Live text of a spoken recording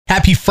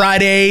Happy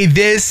Friday.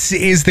 This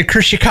is the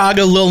Chris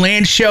Chicago Lil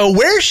Ange Show.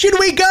 Where should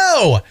we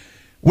go?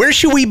 Where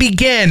should we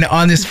begin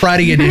on this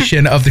Friday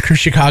edition of the Chris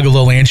Chicago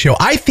Lil Ange Show?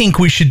 I think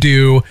we should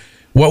do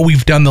what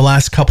we've done the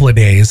last couple of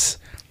days.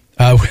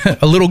 A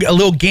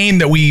little game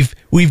that we've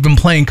been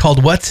playing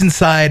called What's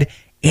Inside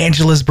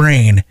Angela's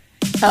Brain.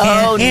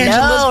 Oh,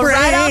 Angela's no. Brain.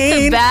 Right off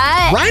the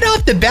bat? Right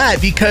off the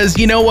bat, because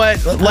you know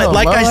what?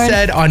 Like I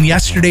said on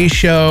yesterday's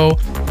show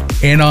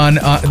and on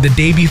the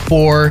day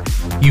before,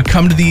 you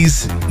come to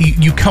these,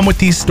 you come with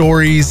these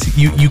stories,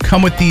 you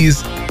come with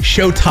these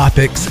show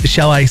topics,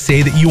 shall I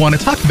say, that you want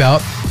to talk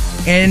about.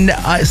 And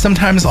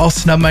sometimes I'll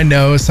snub my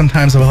nose.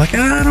 Sometimes I'll be like,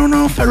 I don't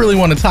know if I really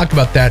want to talk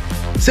about that.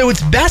 So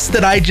it's best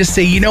that I just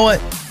say, you know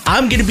what?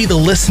 I'm going to be the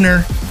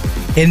listener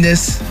in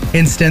this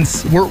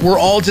instance. We're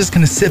all just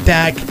going to sit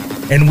back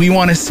and we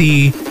want to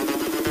see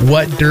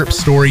what derp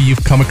story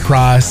you've come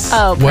across.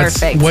 Oh,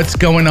 perfect. What's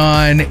going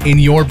on in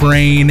your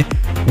brain?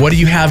 What do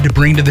you have to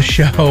bring to the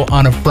show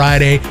on a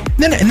Friday?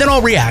 And then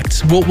I'll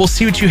react. We'll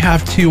see what you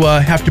have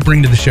to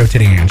bring to the show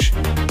today, Ange.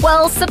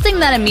 Well, something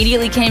that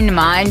immediately came to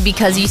mind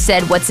because you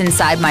said what's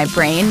inside my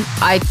brain.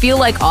 I feel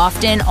like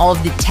often all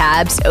of the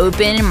tabs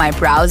open in my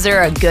browser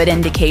are a good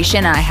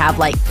indication. I have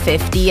like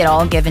 50 at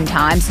all given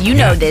times. You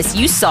know this.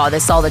 You saw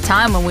this all the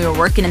time when we were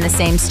working in the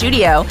same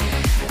studio.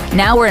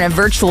 Now we're in a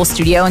virtual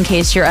studio, in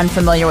case you're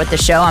unfamiliar with the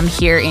show. I'm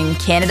here in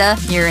Canada.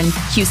 You're in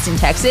Houston,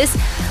 Texas.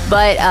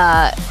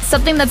 But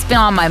something that's been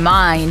on my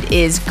mind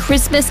is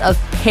Christmas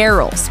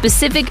apparel,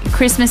 specific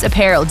Christmas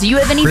apparel. Do you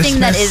have anything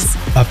that is...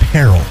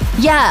 apparel?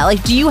 Yeah,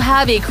 like do you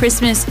have a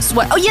Christmas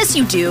sweater? Oh, yes,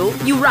 you do.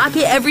 You rock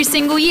it every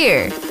single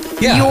year.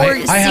 Yeah,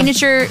 Your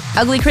signature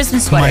ugly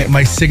Christmas sweater.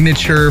 My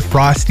signature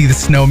Frosty the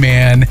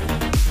Snowman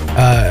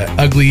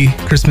ugly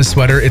Christmas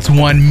sweater. It's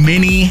won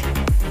many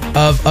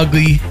of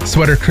ugly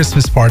sweater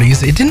Christmas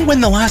parties. It didn't win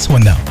the last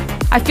one, though.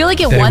 I feel like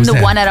it won the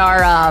one at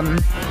our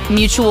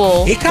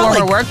mutual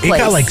former workplace. It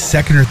got like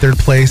second or third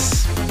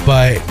place,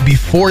 but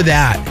before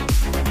that,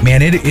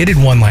 man, it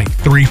had won like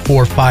 3,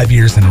 4, 5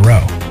 years in a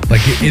row.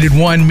 Like it had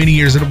won many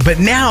years, but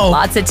now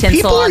lots of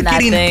tinsel on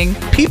that thing.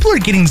 People are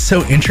getting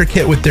so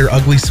intricate with their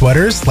ugly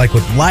sweaters, like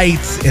with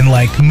lights and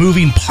like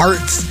moving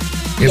parts.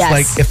 It's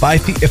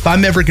like if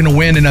I'm ever gonna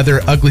win another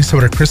ugly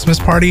sweater Christmas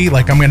party,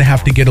 like I'm gonna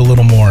have to get a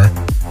little more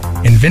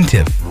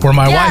inventive. Or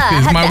my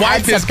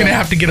wife is gonna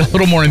have to get a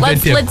little more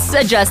inventive. Let's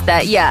adjust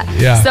that.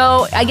 Yeah.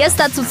 So I guess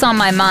that's what's on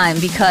my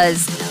mind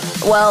because,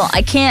 well,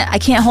 I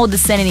can't hold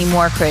this in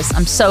anymore, Chris.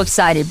 I'm so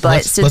excited.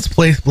 But let's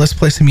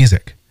play some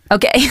music.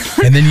 Okay.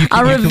 And then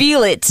I'll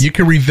reveal it. You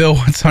can reveal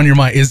what's on your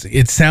mind.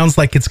 It sounds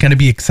like it's gonna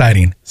be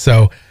exciting.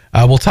 So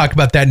we'll talk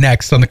about that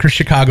next on the Chris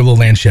Chicago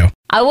Lil Ange Show.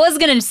 I was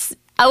gonna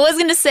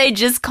say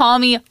just call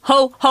me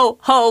ho ho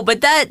ho,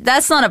 but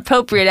that's not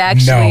appropriate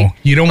actually. No,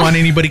 you don't want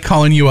anybody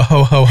calling you a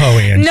ho ho ho,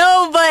 Ange.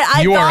 No, but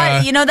I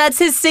thought that's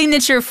his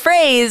signature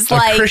phrase.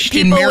 Like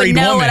Christian people married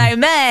would know woman. what I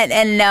meant,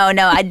 and no,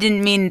 I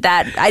didn't mean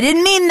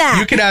that.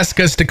 You could ask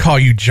us to call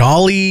you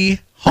Jolly,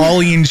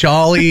 Holly and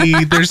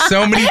Jolly. There's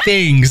so many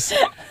things.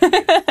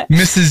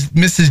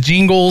 Mrs.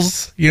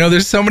 Jingles.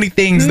 There's so many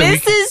things.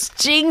 Mrs.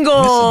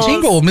 Jingles.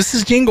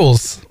 Mrs.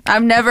 Jingles.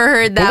 I've never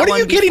heard that. But what are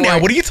you getting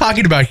at? What are you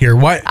talking about here?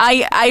 What?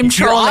 I'm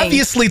trolling. You're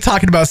obviously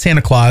talking about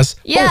Santa Claus.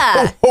 Yeah.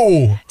 Ho,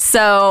 ho, ho.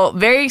 So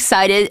very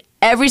excited.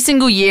 Every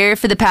single year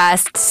for the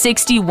past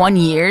 61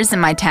 years in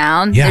my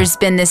town, there's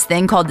been this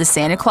thing called the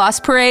Santa Claus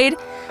Parade.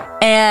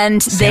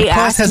 And Santa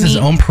Claus has his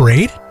own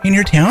parade in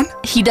your town?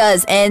 He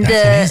does. And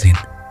That's amazing.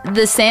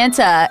 The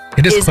Santa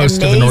It is close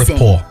to the North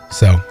Pole,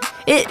 so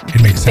it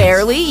makes sense.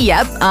 Fairly,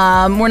 yep.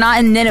 We're not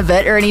in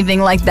Nunavut or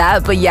anything like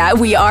that, but yeah,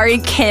 we are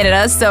in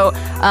Canada. So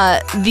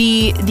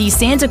the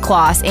Santa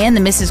Claus and the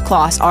Mrs.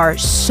 Claus are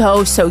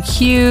so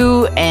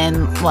cute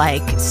and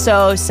like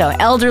so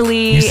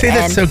elderly. You say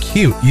that's so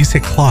cute. You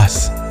say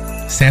Claus.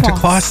 Santa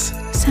Claus?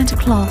 Santa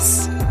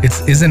Claus.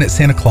 Isn't it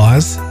Santa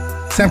Claus?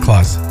 Santa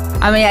Claus.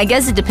 I mean, I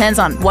guess it depends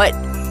on what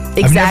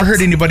exact I've never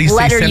heard anybody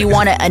letter say you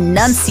want to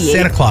enunciate.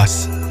 Santa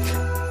Claus.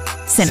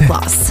 Santa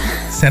Claus.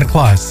 Santa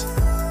Claus.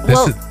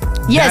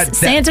 Yes,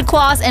 Santa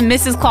Claus and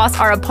Mrs. Claus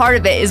are a part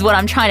of it, is what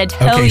I'm trying to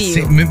tell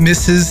you.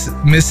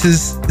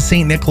 Mrs.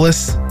 St.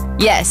 Nicholas?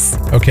 Yes.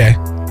 Okay.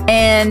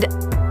 And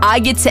I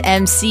get to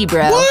MC,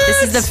 bro. What?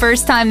 This is the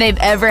first time they've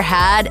ever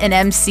had an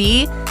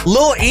MC.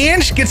 Lil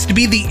Ange gets to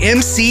be the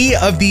MC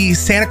of the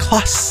Santa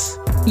Claus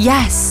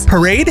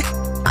parade?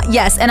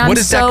 Yes, and I'm what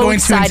is so that going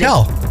excited. to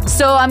entail?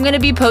 So I'm going to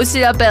be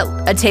posted up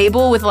at a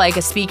table with like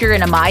a speaker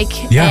and a mic.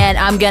 Yeah. And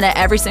I'm going to,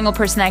 every single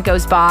person that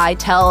goes by,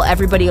 tell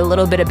everybody a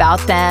little bit about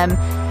them.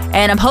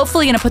 And I'm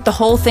hopefully going to put the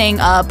whole thing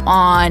up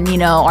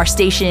on, our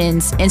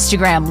station's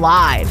Instagram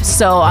Live.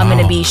 So I'm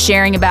going to be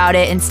sharing about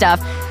it and stuff.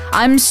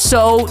 I'm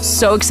so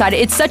excited.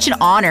 It's such an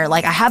honor.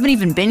 Like, I haven't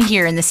even been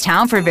here in this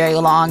town for very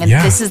long. And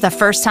this is the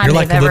first time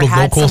they've ever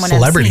had someone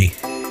celebrity.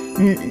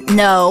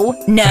 No,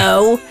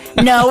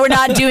 we're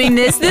not doing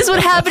this. This would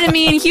happen to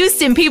me in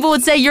Houston. People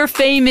would say, you're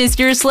famous,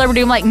 you're a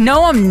celebrity. I'm like,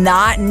 no, I'm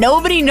not.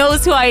 Nobody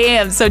knows who I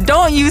am. So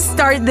don't you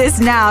start this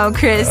now,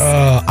 Chris.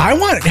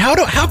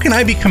 How can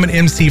I become an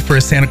MC for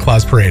a Santa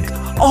Claus parade?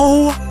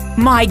 Oh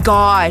my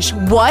gosh,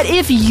 what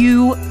if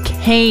you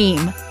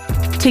came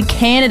to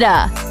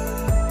Canada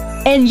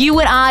and you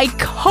and I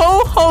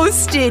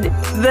co-hosted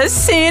the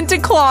Santa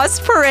Claus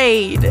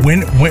parade?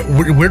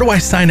 Where do I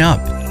sign up?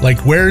 Like,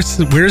 where's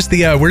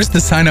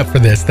the sign up for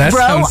this? That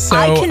sounds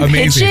so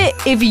amazing. I can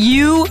pitch it. If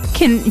you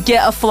can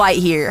get a flight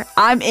here,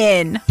 I'm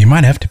in. You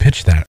might have to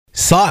pitch that.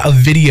 Saw a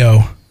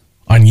video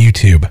on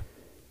YouTube.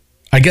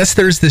 I guess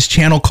there's this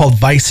channel called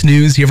Vice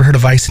News. You ever heard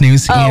of Vice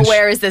News? Oh,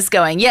 where is this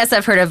going? Yes,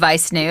 I've heard of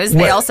Vice News.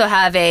 They also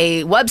have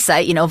a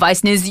website,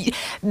 Vice News.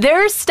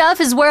 Their stuff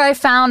is where I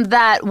found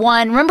that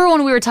one. Remember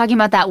when we were talking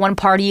about that one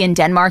party in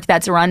Denmark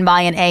that's run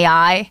by an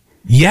AI?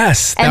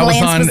 Yes. And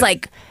Lance was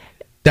like...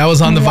 That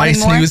was on the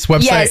Vice News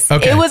website? Yes,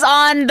 it was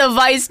on the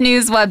Vice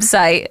News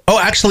website. Oh,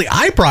 actually,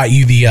 I brought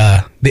you the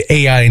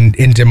AI in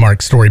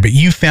Denmark story, but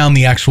you found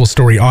the actual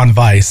story on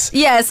Vice.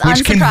 Yes,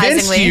 which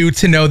convinced you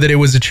to know that it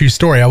was a true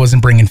story. I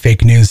wasn't bringing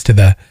fake news to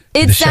the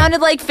It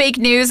sounded like fake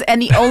news, and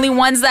the only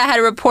ones that had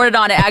reported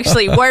on it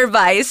actually were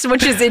Vice,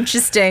 which is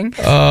interesting.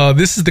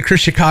 This is the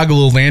Chris Chicago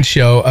Land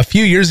Show. A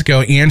few years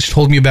ago, Ange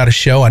told me about a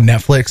show on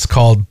Netflix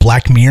called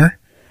Black Mirror.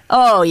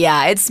 Oh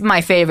yeah, it's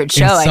my favorite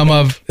show. And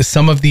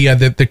some of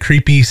the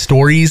creepy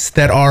stories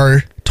that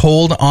are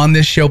told on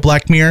this show,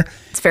 Black Mirror.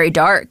 It's very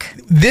dark.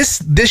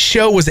 This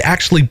show was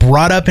actually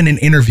brought up in an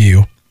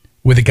interview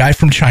with a guy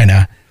from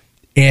China,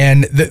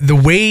 and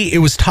the way it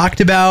was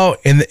talked about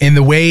and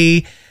the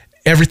way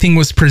everything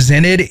was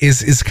presented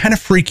is kind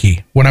of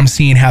freaky. What I'm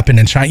seeing happen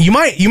in China. You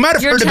might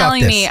have heard about this. You're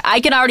telling me. I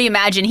can already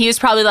imagine. He was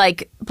probably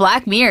like,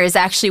 Black Mirror is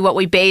actually what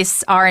we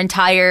base our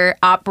entire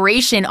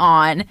operation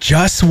on.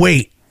 Just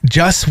wait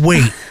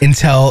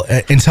until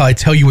I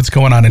tell you what's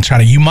going on in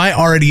China. You might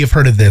already have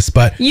heard of this,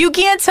 but... You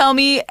can't tell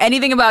me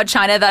anything about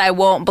China that I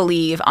won't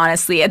believe,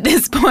 honestly, at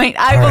this point.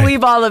 I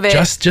believe all of it.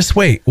 Just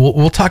wait.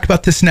 We'll talk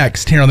about this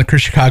next here on the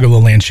Chris Chicago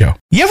Land Show.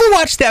 You ever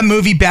watched that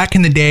movie back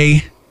in the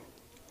day?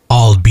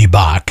 I'll Be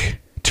Back.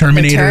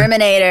 Terminator. The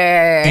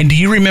Terminator. And do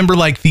you remember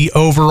like the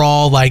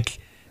overall like...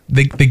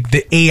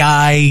 The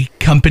AI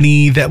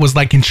company that was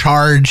like in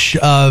charge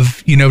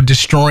of,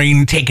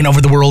 destroying, taking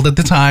over the world at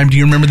the time. Do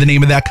you remember the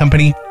name of that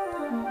company?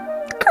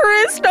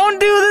 Chris, don't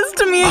do this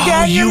to me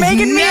again. You're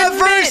making me admit. You've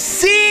never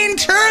seen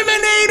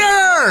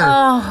Terminator.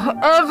 Oh,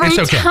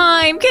 every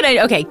time.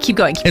 Okay, keep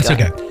going. Keep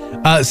going.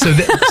 Okay. So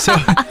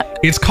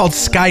it's called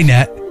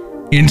Skynet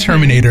in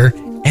Terminator,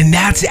 and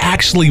that's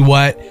actually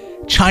what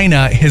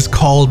China has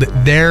called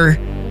their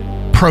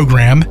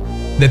program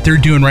that they're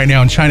doing right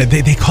now in China.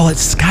 They call it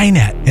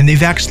Skynet, and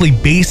they've actually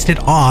based it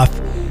off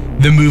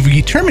the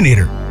movie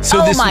Terminator.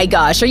 So my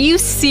gosh, are you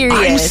serious?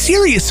 I'm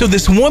serious. So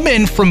this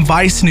woman from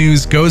Vice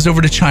News goes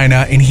over to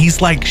China, and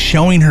he's like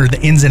showing her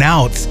the ins and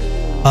outs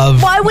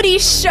of... Why would he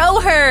show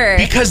her?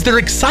 Because they're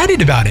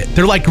excited about it.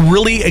 They're like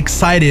really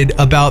excited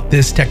about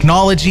this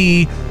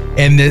technology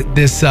and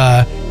this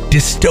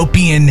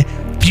dystopian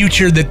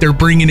future that they're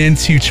bringing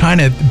into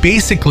China.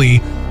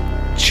 Basically,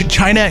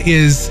 China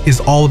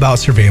is all about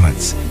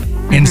surveillance.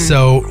 And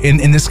so, and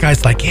this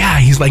guy's like, yeah,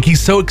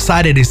 he's so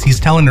excited as he's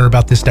telling her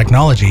about this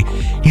technology.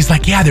 He's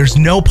like, yeah, there's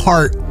no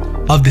part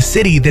of the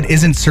city that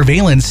isn't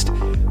surveillanced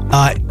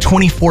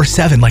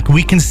 24/7. Like,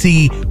 we can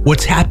see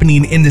what's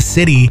happening in the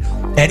city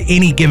at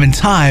any given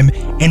time.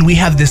 And we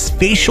have this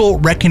facial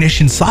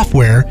recognition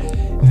software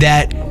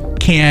that's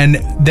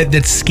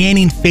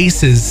scanning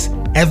faces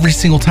every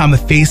single time a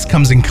face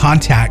comes in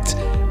contact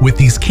with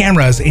these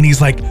cameras. And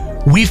he's like,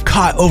 we've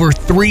caught over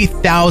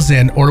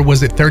 3,000, or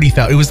was it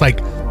 30,000? It was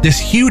like this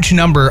huge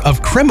number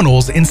of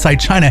criminals inside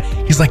China.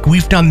 He's like,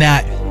 we've done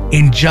that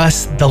in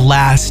just the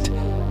last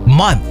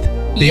month.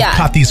 They've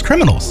caught these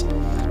criminals.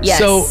 Yes.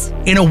 So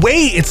in a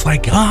way, it's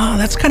like,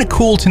 that's kind of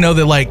cool to know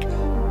that like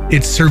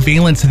it's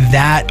surveillance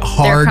that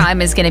hard. Their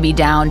crime is going to be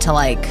down to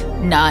like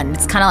none.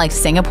 It's kind of like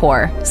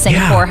Singapore.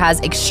 Singapore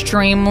has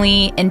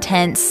extremely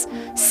intense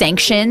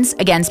sanctions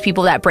against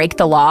people that break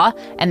the law,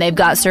 and they've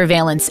got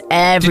surveillance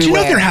everywhere. Did you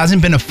know there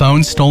hasn't been a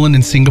phone stolen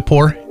in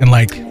Singapore in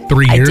like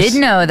 3 years? I did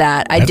know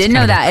that.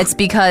 It's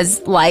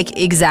because like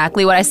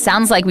exactly what it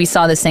sounds like. We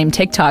saw the same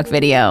TikTok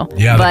video.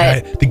 Yeah,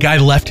 but the guy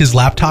left his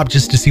laptop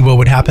just to see what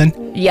would happen.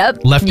 Yep.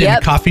 Left it in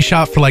a coffee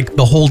shop for like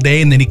the whole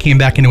day, and then he came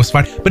back and it was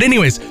fine. But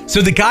anyways,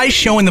 so the guy's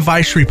showing the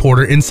Vice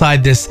reporter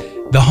inside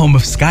the home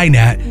of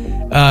Skynet.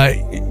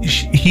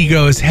 He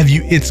goes,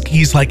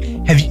 he's like,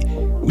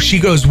 she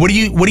goes, what do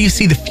you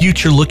see the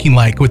future looking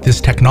like with this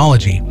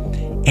technology?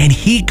 And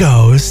he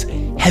goes,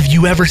 have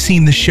you ever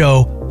seen the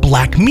show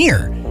Black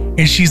Mirror?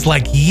 And she's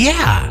like,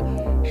 yeah.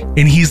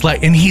 And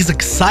he's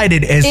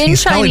excited as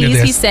he's telling her this. In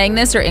Chinese, he's saying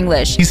this, or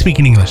English? He's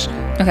speaking English.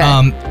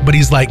 Okay. But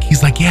he's like,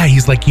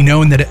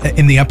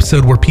 in the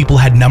episode where people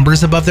had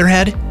numbers above their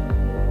head.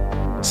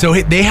 So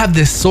they have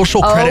this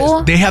social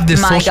credit. They have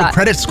this social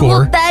credit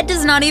score. Well, that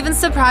does not even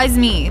surprise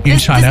me. In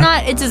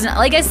China, it does not.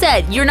 Like I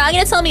said, you're not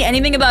going to tell me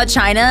anything about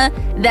China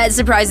that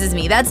surprises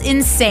me. That's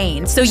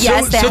insane. So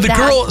yes, so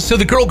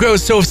the girl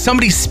goes, so if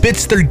somebody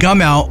spits their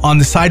gum out on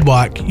the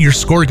sidewalk, your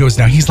score goes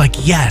down. He's like,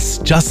 yes,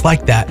 just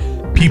like that.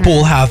 People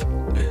will have.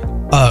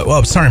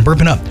 Sorry, I'm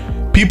burping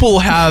up. People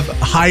have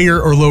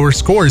higher or lower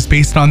scores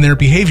based on their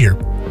behavior.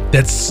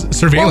 That's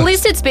surveillance. Well, at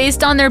least it's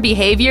based on their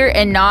behavior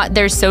and not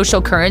their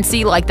social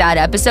currency, like that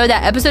episode.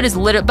 That episode is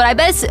literal, but I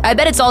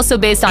bet it's also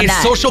based on it's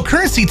that. Social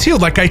currency too.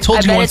 Like I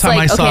told you one time,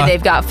 I saw. Okay,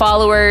 they've got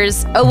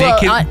followers. Oh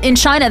well, in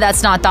China,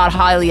 that's not thought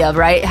highly of,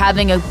 right?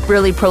 Having a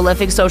really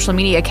prolific social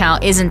media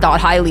account isn't thought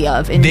highly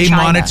of in China. They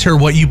monitor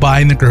what you buy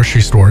in the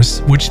grocery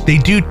stores, which they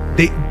do.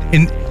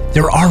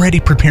 They're already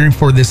preparing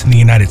for this in the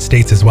United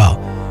States as well.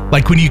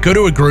 Like when you go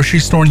to a grocery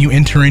store and you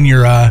enter in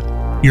your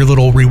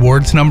little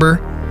rewards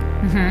number.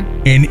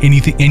 Mm-hmm.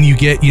 And you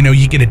get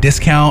you get a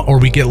discount, or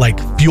we get like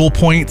fuel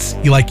points.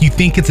 You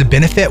think it's a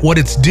benefit. What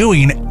it's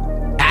doing,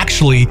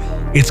 actually,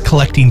 it's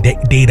collecting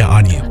data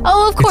on you.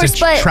 Oh, of course,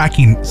 it's a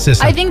tracking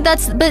system. I think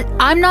but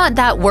I'm not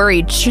that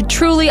worried.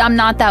 Truly, I'm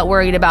not that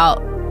worried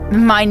about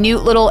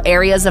minute little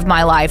areas of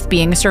my life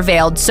being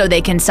surveilled so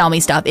they can sell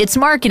me stuff. It's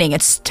marketing.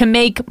 It's to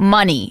make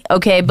money.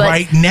 Okay, but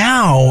right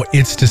now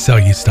it's to sell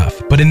you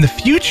stuff. But in the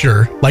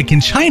future, like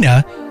in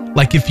China,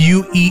 like if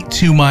you eat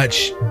too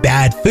much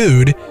bad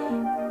food,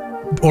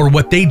 or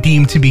what they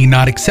deem to be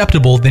not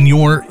acceptable, then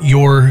your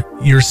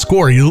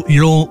score, your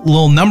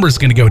little number is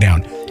going to go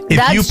down.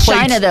 That's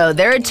China, though.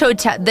 They're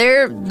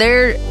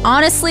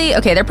honestly,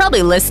 okay, they're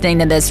probably listening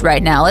to this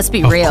right now. Let's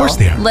be real. Of course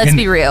they are. Let's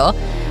be real.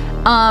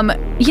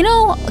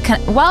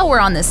 While we're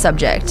on this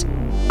subject,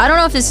 I don't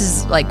know if this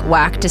is like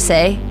whack to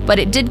say, but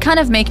it did kind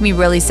of make me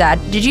really sad.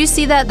 Did you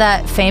see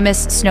that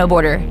famous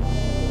snowboarder,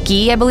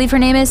 Guy, I believe her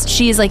name is?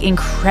 She is like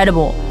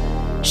incredible.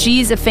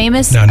 She's a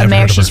famous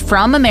She's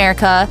from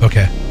America.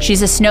 Okay.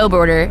 She's a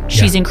snowboarder.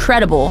 She's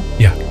incredible.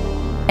 Yeah.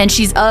 And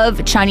she's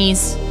of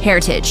Chinese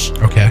heritage.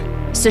 Okay.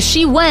 So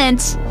she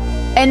went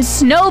and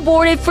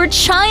snowboarded for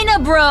China,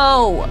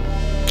 bro.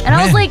 And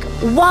I was like,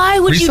 why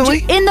would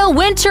Recently? you in the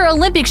Winter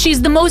Olympics?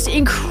 She's the most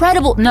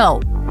incredible.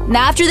 No.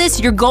 Now after this,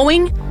 you're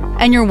going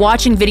and you're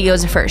watching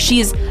videos of her.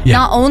 She's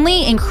not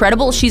only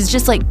incredible, she's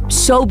just like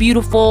so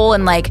beautiful,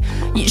 and like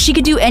she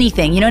could do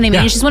anything, you know what I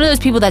mean? Yeah. She's one of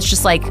those people that's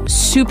just like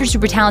super,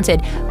 super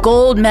talented.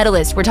 Gold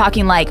medalist. We're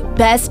talking like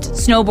best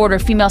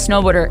snowboarder, female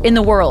snowboarder in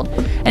the world.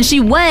 And she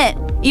went,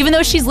 even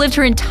though she's lived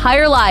her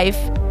entire life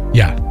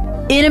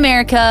in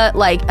America,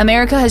 like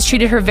America has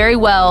treated her very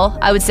well,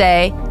 I would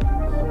say.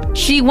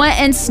 She went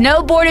and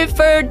snowboarded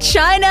for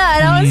China,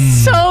 and I was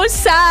so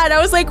sad. I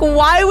was like,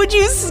 why would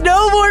you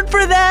snowboard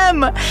for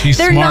them?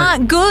 They're smart.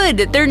 Not good.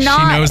 They're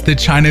not. She knows that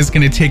China is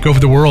going to take over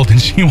the world, and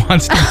she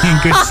wants to be in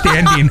good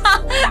standing.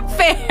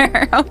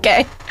 Fair.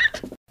 Okay.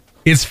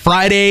 It's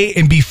Friday,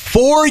 and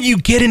before you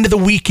get into the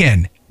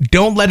weekend,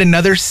 don't let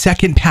another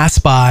second pass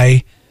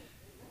by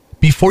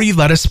before you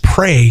let us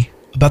pray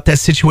about that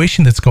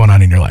situation that's going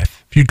on in your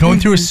life. If you're going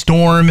through a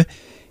storm,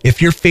 if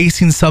you're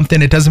facing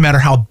something, it doesn't matter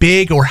how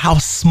big or how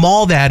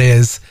small that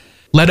is,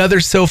 let other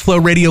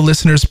SoFlo Radio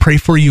listeners pray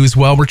for you as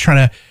well. We're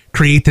trying to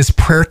create this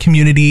prayer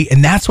community,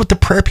 and that's what the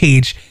prayer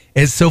page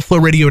at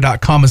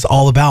SoFloRadio.com is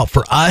all about,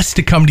 for us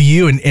to come to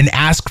you and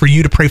ask for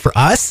you to pray for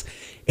us,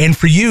 and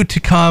for you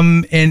to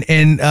come and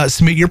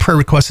submit your prayer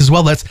requests as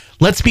well.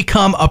 Let's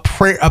become a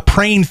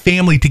praying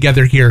family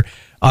together here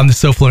on the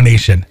SoFlo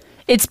Nation.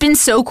 It's been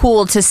so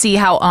cool to see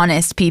how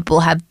honest people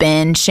have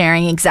been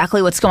sharing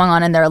exactly what's going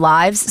on in their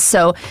lives.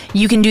 So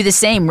you can do the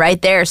same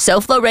right there.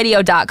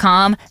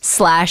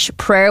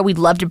 SoFloRadio.com/prayer. We'd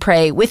love to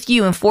pray with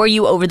you and for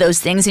you over those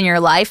things in your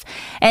life.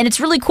 And it's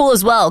really cool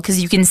as well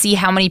because you can see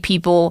how many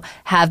people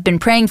have been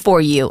praying for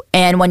you.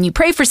 And when you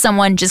pray for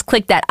someone, just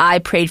click that I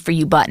prayed for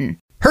you button.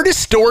 Heard a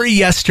story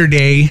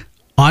yesterday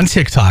on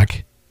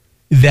TikTok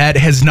that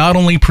has not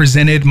only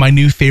presented my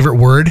new favorite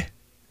word,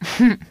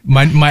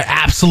 my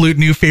absolute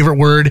new favorite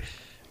word,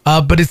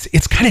 but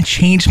it's kind of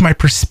changed my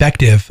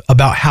perspective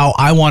about how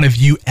I want to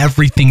view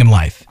everything in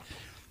life.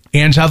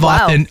 And I've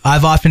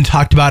often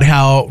talked about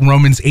how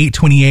Romans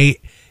 8:28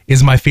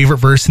 is my favorite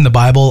verse in the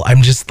Bible.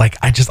 I'm just like,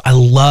 I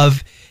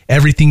love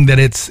everything that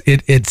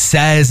it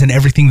says and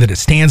everything that it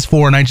stands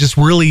for, and I just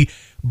really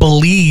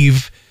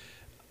believe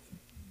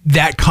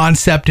that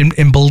concept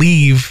and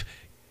believe,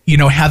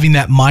 having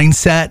that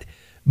mindset.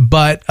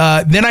 But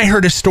then I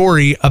heard a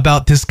story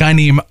about this guy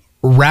named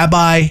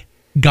Rabbi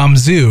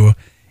Gamzu,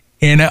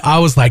 and I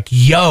was like,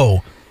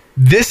 yo,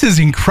 this is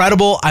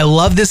incredible. I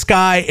love this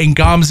guy, and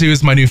Gamzu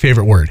is my new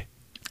favorite word.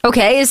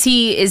 Okay, is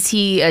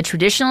he a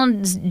traditional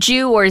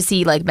Jew, or is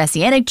he like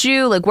Messianic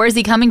Jew? Like, where's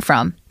he coming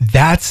from?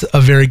 That's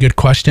a very good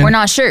question. We're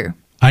not sure.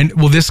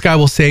 This guy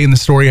will say in the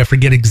story, I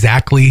forget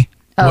exactly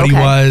what he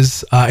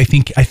was. I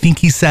think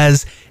he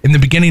says in the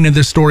beginning of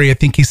the story, I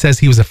think he says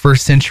he was a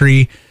first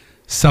century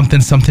something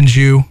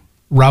Jew,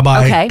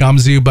 Rabbi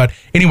Gamzu. But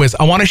anyways,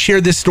 I want to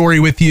share this story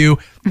with you.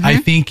 I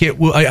think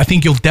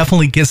you'll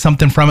definitely get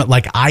something from it,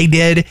 like I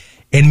did,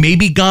 and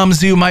maybe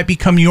Gamzu might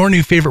become your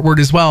new favorite word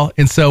as well.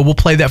 And so we'll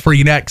play that for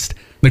you next.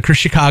 The Chris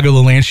Chicago,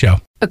 The Land Show.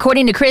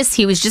 According to Chris,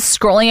 he was just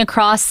scrolling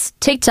across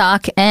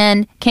TikTok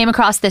and came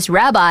across this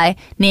rabbi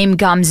named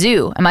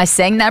Gamzu. Am I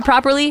saying that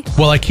properly?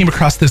 Well, I came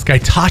across this guy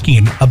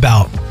talking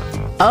about...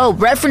 Oh,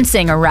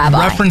 referencing a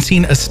rabbi.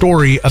 Referencing a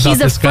story about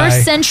this guy. He's a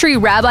first century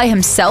rabbi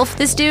himself,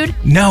 this dude?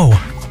 No.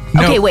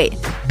 Okay, wait.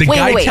 The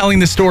guy telling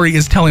the story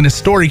is telling a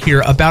story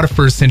here about a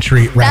first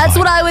century rabbi. That's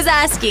what I was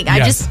asking. I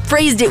just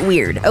phrased it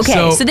weird.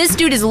 Okay, so this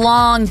dude is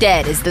long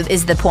dead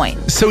is the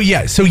point. So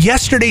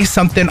yesterday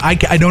something, I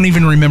don't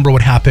even remember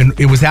what happened.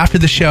 It was after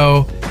the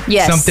show.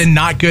 Yes. Something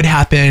not good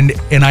happened,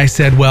 and I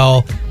said,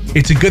 well,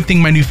 it's a good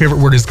thing my new favorite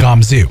word is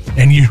gamzu.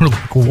 And you were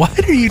like,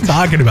 what are you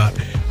talking about?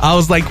 I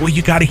was like, well,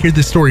 you got to hear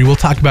this story. We'll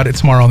talk about it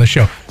tomorrow on the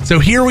show. So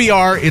here we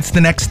are. It's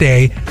the next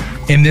day.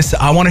 And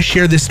I want to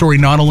share this story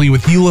not only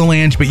with you,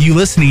 Lilange, but you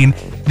listening.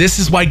 This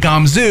is why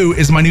gamzu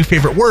is my new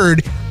favorite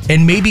word,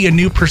 and maybe a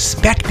new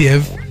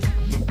perspective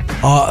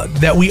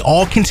that we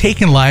all can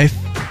take in life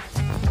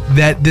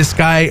that this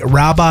guy,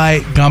 Rabbi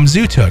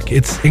Gamzu, took.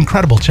 It's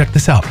incredible. Check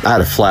this out. I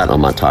had a flat on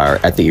my tire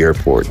at the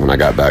airport when I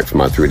got back from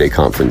my 3-day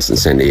conference in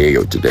San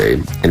Diego today,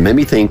 and it made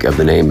me think of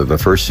the name of a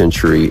first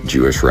century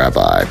Jewish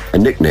rabbi, a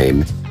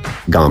nickname,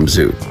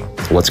 Gamzu.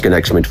 What's the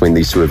connection between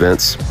these two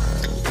events?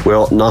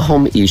 Well,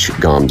 Nahum Ish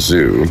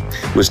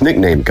Gamzu was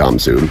nicknamed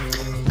Gamzu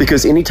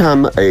because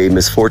anytime a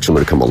misfortune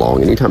would come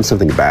along, anytime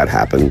something bad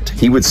happened,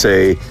 he would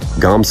say,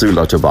 Gamzu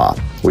Latova,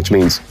 which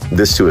means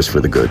this too is for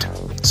the good.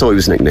 So he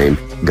was nicknamed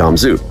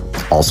Gamzu,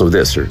 also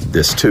this or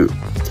this too.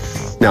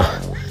 Now,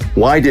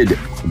 why did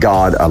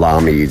God allow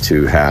me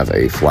to have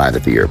a flat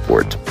at the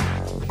airport?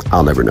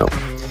 I'll never know.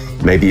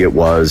 Maybe it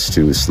was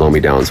to slow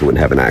me down so I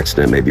wouldn't have an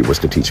accident. Maybe it was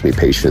to teach me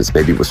patience.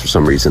 Maybe it was for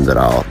some reason that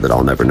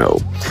I'll never know.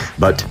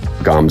 But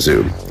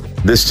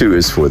Gamzu, this too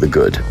is for the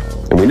good.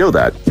 And we know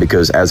that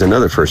because as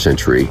another first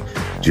century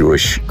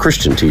Jewish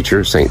Christian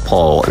teacher, St.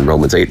 Paul in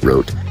Romans 8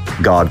 wrote,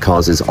 God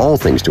causes all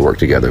things to work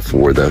together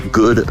for the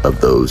good of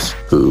those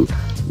who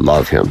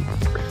love him.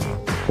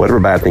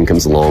 Whatever bad thing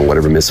comes along,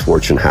 whatever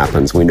misfortune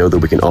happens, we know that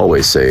we can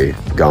always say,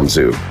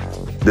 Gamzu,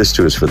 this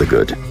too is for the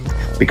good.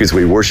 Because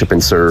we worship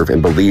and serve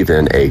and believe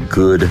in a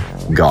good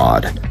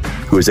God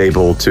who is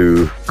able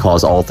to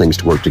cause all things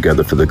to work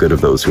together for the good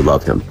of those who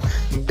love him.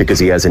 Because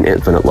he has an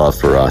infinite love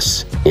for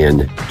us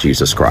in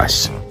Jesus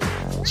Christ.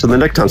 So the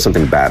next time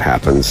something bad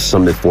happens,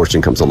 some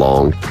misfortune comes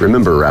along,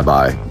 remember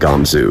Rabbi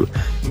Gamzu,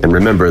 and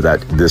remember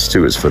that this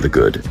too is for the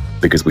good,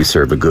 because we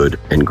serve a good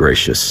and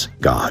gracious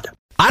God.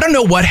 I don't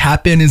know what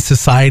happened in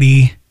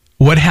society,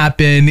 what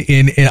happened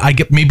in I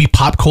get maybe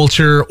pop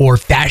culture or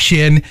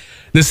fashion.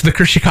 This is the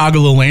Chris Chicago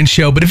Lilange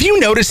Show. But have you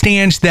noticed,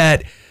 Ange,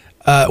 that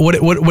what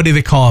do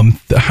they call them?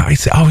 I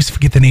always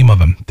forget the name of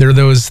them. They're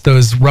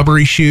those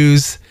rubbery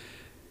shoes.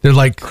 They're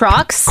like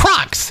Crocs.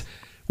 Crocs.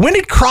 When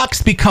did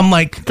Crocs become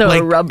like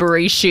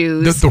rubbery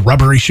shoes? The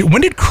rubbery shoe.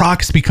 When did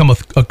Crocs become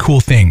a cool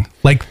thing?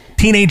 Like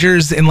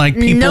teenagers and like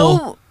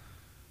people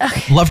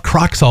love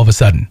Crocs all of a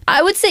sudden.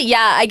 I would say,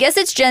 yeah. I guess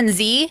it's Gen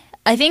Z.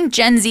 I think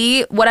Gen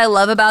Z, what I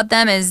love about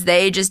them is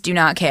they just do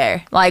not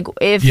care. Like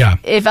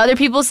if other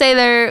people say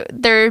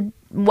they're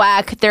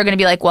whack, they're going to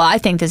be like, well, I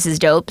think this is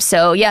dope.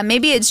 So yeah,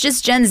 maybe it's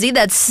just Gen Z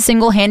that's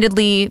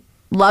single-handedly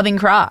loving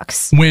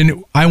Crocs.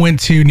 When I went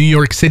to New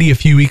York City a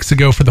few weeks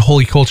ago for the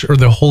Holy Culture or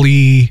the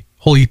Holy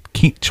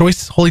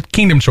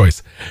Kingdom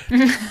Choice.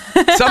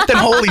 Something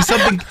holy,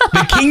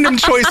 the Kingdom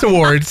Choice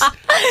Awards.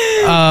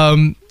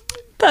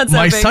 That's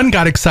my epic. son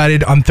got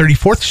excited on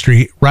 34th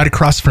Street, right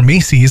across from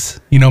Macy's,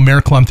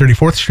 Miracle on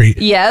 34th Street.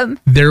 Yep.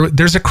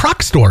 There's a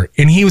Croc store,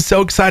 and he was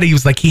so excited. He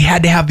was like, he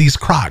had to have these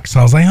Crocs.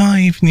 And I was like, oh,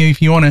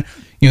 if you want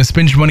to,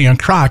 spend your money on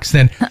Crocs,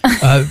 then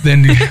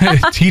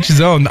teach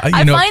his own.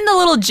 I find the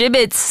little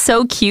gibbets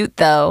so cute,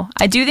 though.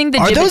 I do think the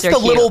gibbets are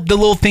cute. the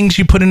little things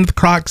you put into the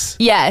Crocs?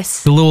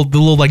 Yes. The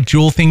little like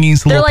jewel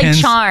thingies, They're little like pins.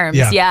 charms,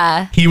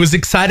 yeah. He was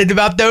excited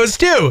about those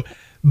too.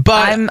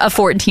 But I'm a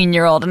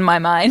 14-year-old in my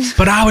mind.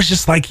 But I was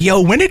just like, yo,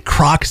 when did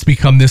Crocs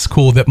become this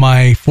cool that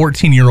my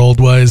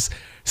 14-year-old was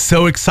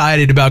so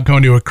excited about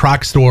going to a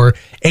Croc store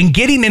and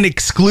getting an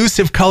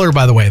exclusive color,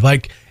 by the way?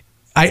 Like,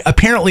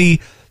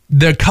 apparently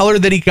the color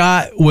that he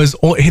got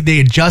they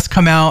had just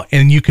come out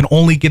and you can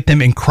only get them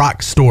in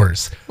Croc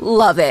stores.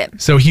 Love it.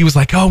 So he was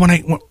like, oh,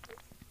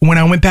 when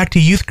I went back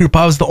to youth group,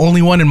 I was the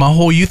only one in my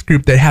whole youth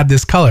group that had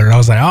this color. And I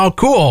was like, oh,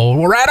 cool.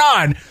 Well, right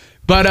on.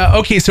 But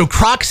okay, so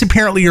Crocs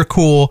apparently are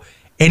cool.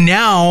 And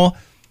now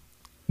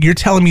you're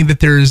telling me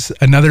that there's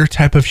another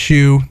type of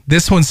shoe.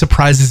 This one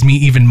surprises me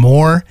even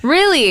more.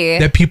 Really?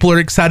 That people are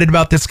excited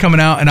about this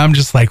coming out. And I'm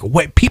just like,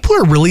 what? People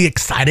are really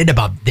excited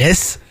about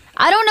this?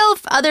 I don't know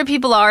if other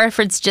people are, if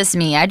it's just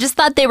me. I just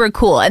thought they were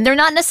cool. And they're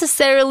not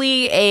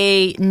necessarily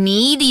a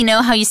need. You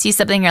know how you see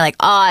something and you're like,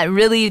 oh, I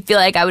really feel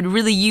like I would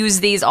really use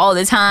these all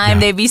the time.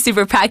 Yeah. They'd be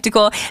super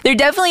practical. They're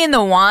definitely in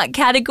the want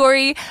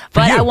category.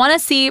 But I want to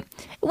see...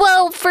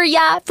 Well,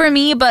 for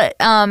me, but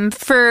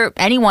for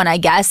anyone, I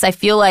guess, I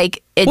feel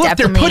like it definitely... Well, if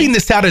they're putting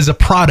this out as a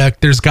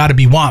product, there's got to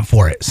be want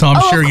for it. So I'm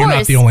sure you're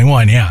not the only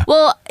one, yeah.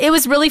 Well, it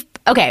was really...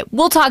 Okay,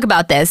 we'll talk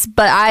about this,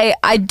 but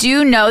I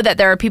do know that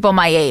there are people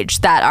my age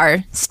that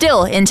are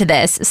still into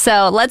this.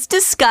 So let's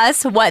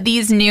discuss what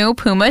these new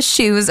Puma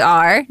shoes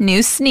are,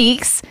 new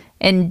sneaks,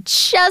 in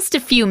just a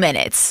few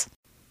minutes.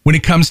 When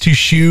it comes to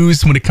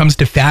shoes, when it comes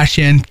to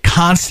fashion,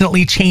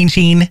 constantly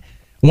changing.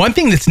 One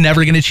thing that's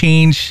never going to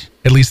change,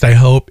 at least I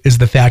hope, is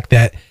the fact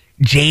that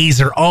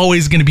J's are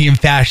always going to be in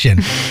fashion.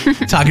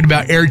 Talking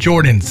about Air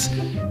Jordans.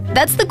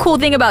 that's the cool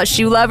thing about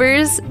shoe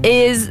lovers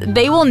is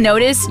they will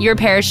notice your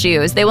pair of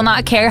shoes. They will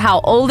not care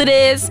how old it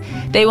is.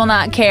 They will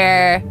not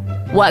care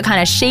what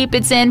kind of shape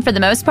it's in for the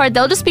most part.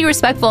 They'll just be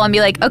respectful and be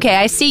like, okay,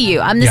 I see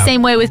you. I'm the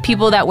same way with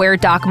people that wear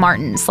Doc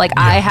Martens. Like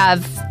I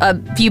have a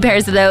few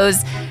pairs of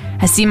those.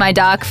 I see my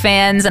Doc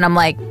fans and I'm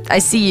like, I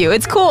see you.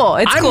 It's cool.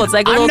 It's cool. It's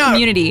like a little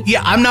community.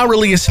 Yeah, I'm not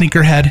really a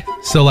sneakerhead.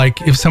 So like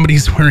if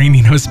somebody's wearing,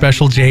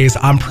 Special J's,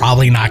 I'm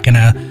probably not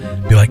gonna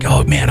be like,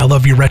 oh man, I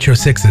love your retro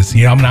 6s.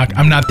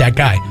 I'm not that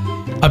guy.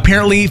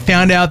 Apparently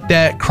found out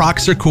that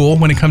Crocs are cool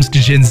when it comes to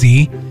Gen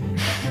Z.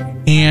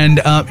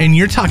 And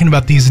you're talking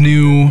about these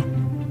new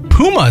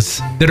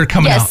Pumas that are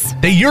coming out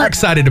that you're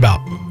excited about.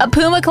 A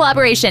Puma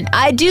collaboration.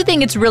 I do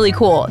think it's really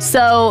cool.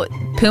 So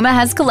Puma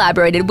has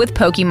collaborated with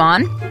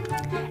Pokemon,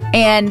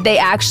 and they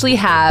actually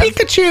have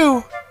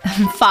Pikachu.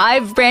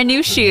 5 brand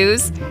new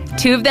shoes.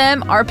 2 of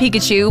them are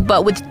Pikachu,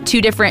 but with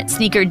 2 different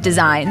sneaker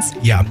designs.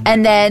 Yeah.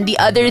 And then the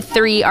other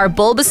 3 are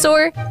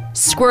Bulbasaur,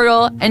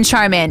 Squirtle, and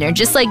Charmander.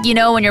 Just like,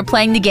 when you're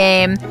playing the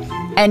game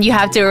and you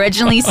have to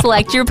originally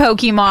select your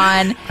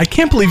Pokemon. I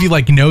can't believe you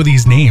know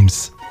these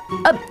names.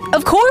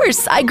 Of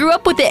course, I grew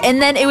up with it,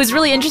 and then it was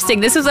really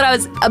interesting. This is what I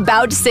was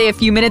about to say a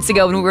few minutes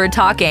ago when we were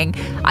talking.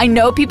 I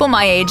know people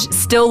my age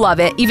still love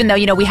it, even though,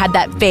 we had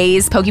that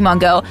phase, Pokemon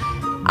Go.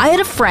 I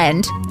had a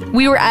friend,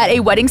 we were at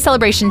a wedding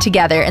celebration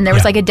together, and there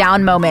was like a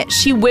down moment.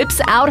 She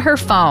whips out her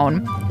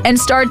phone and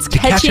starts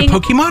catching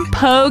Pokemon?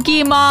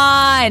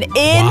 Pokemon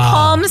in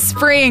Palm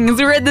Springs.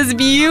 We were at this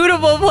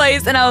beautiful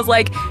place, and I was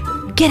like,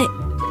 get it.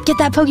 Get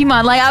that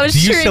Pokemon. Like I was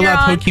cheering her on. Do you still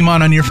have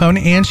Pokemon on your phone,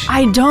 Ange?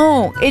 I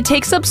don't. It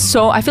takes up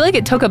I feel like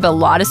it took up a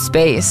lot of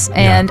space.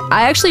 And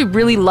I actually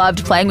really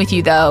loved playing with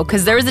you though,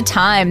 because there was a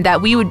time that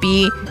we would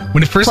be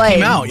when it first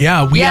came out,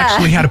 we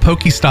actually had a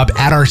Pokestop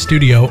at our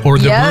studio or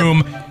the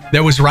room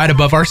that was right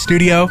above our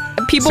studio.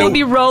 People would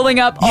be rolling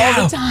up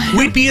all the time.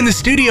 We'd be in the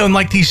studio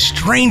and these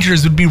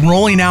strangers would be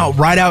rolling out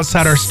right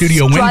outside our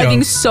studio window.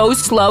 Driving so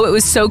slow, it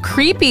was so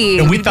creepy.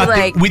 And we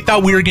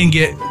thought we were going to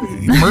get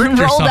murked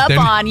or something. Rolled up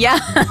on,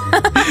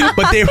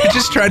 But they were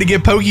just trying to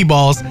get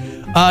Pokeballs.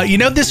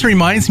 This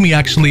reminds me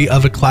actually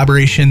of a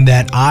collaboration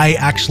that I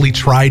actually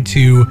tried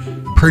to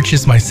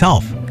purchase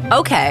myself.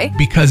 Okay.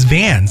 Because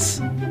Vans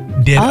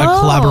did a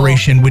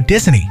collaboration with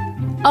Disney.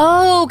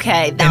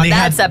 Okay, now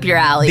that's up your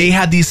alley. They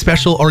had these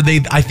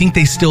I think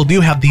they still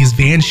do have these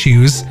Vans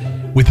shoes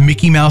with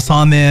Mickey Mouse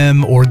on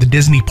them or the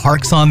Disney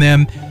parks on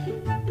them.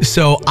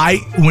 So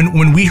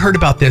when we heard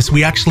about this,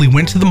 we actually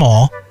went to the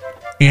mall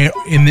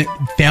and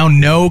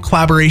found no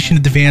collaboration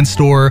at the Vans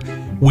store.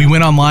 We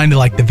went online to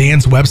the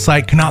Vans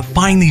website, could not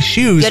find these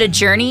shoes. Go to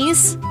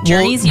Journeys.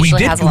 Journeys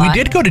usually has a lot. We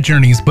did go to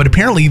Journeys, but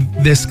apparently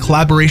this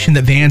collaboration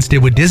that Vans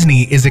did with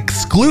Disney is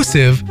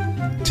exclusive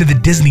to the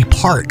Disney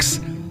parks.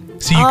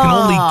 So you can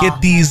only get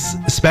these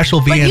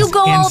special Vans inside. But you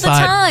go inside. all the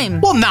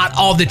time. Well, not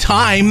all the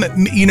time.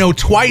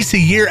 Twice a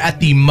year at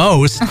the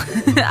most.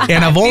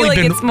 And I've only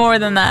been. It's more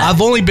than that.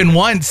 I've only been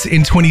once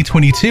in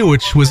 2022,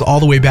 which was all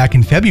the way back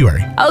in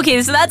February.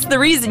 Okay, so that's the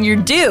reason you're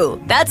due.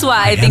 That's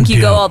why I think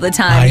you go all the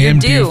time. I am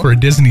due for a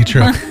Disney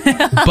trip.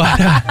 but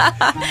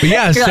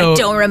yeah, you're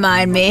don't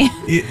remind me.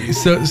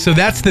 So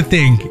that's the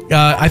thing.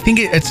 I think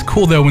it's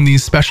cool though when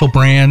these special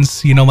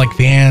brands, like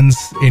Vans.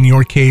 In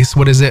your case,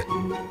 what is it?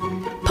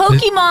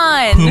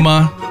 Pokemon.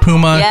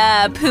 Puma.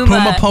 Yeah, Puma.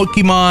 Puma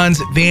Pokemons,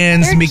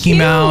 Vans, They're Mickey cute.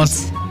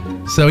 Mouse.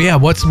 So yeah,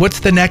 what's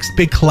the next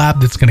big collab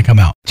that's going to come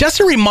out? Just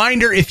a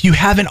reminder, if you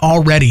haven't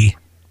already,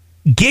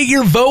 get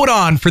your vote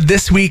on for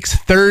this week's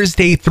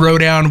Thursday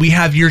Throwdown. We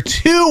have your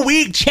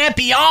 2-week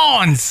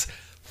champions.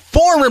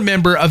 Former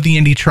member of the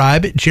Indie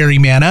Tribe, Jerry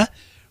Mana,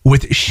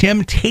 with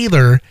Shem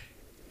Taylor.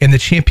 And the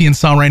champion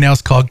song right now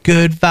is called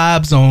Good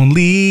Vibes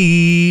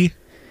Only.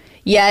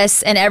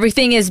 Yes, and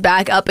everything is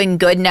back up and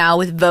good now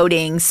with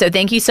voting. So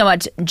thank you so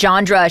much,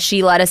 Jandra.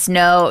 She let us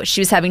know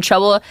she was having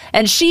trouble,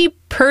 and she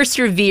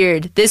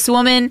persevered. This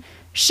woman,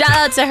 shout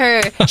out to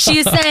her. She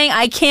is saying,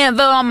 I can't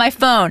vote on my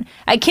phone.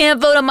 I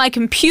can't vote on my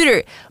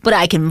computer, but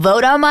I can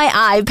vote on my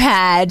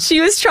iPad. She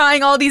was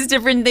trying all these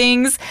different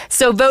things.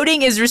 So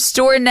voting is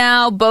restored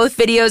now. Both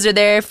videos are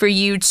there for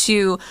you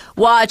to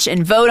watch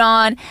and vote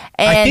on.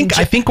 And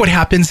I think what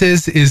happens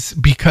is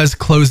because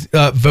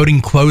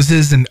voting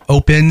closes and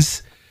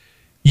opens,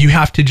 you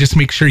have to just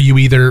make sure you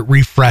either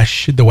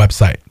refresh the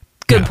website.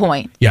 Good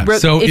point. Yeah.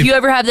 So if you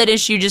ever have that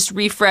issue, just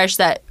refresh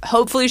that.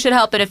 Hopefully should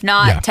help. And if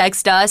not,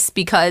 text us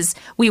because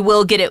we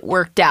will get it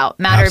worked out.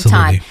 Matter of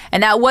time.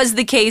 And that was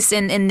the case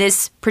in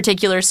this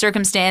particular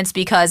circumstance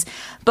because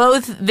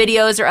both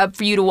videos are up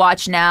for you to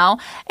watch now.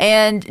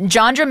 And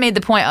Jandra made the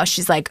point.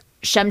 She's like,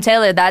 Shem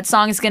Taylor, that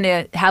song is going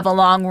to have a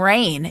long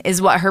reign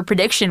is what her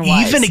prediction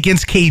was. Even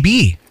against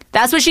KB.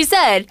 That's what she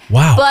said.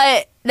 Wow.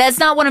 But that's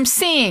not what I'm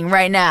seeing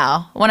right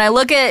now. When I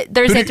look at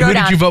Thursday Throwdown. Who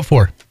did you vote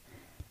for?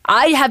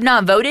 I have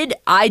not voted.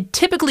 I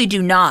typically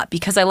do not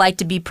because I like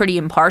to be pretty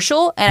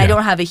impartial and I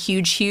don't have a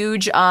huge,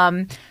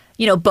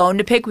 bone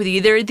to pick with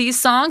either of these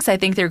songs. I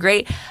think they're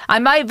great. I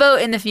might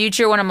vote in the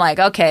future when I'm like,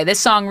 okay, this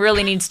song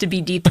really needs to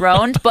be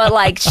dethroned. But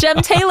like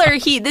Shem Taylor,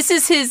 this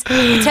is his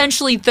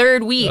potentially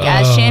third week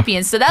as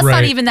champion. So that's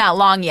not even that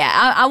long yet.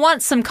 I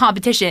want some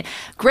competition.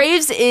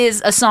 Graves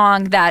is a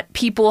song that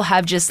people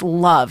have just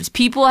loved.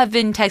 People have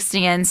been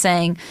texting in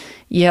saying,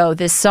 yo,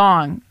 this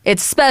song,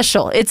 it's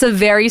special. It's a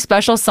very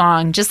special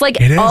song, just like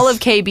all of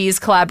KB's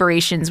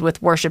collaborations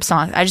with worship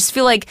songs. I just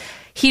feel like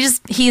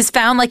he's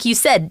found, like you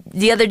said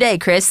the other day,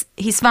 Chris,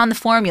 he's found the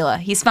formula.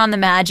 He's found the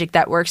magic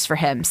that works for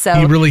him. So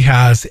he really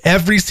has.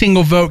 Every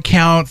single vote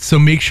counts, so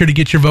make sure to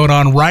get your vote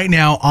on right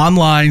now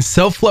online,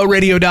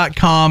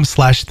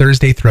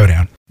 SoFloRadio.com/Thursday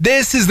Throwdown.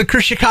 This is the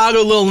Chris Chicago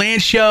Little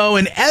Land Show,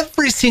 and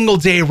every single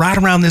day right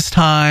around this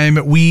time,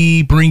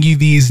 we bring you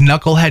these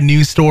knucklehead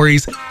news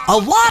stories. A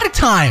lot of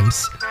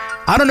times,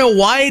 I don't know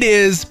why it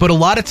is, but a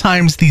lot of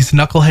times these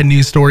knucklehead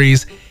news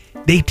stories,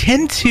 they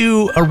tend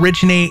to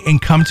originate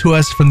and come to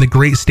us from the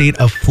great state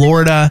of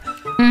Florida.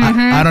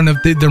 I don't know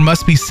if there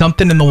must be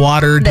something in the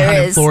water down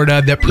in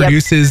Florida that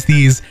produces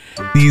these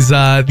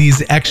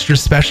extra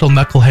special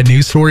knucklehead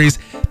news stories.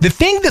 The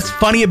thing that's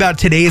funny about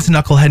today's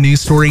knucklehead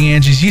news story,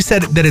 Ange, is you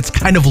said that it's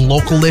kind of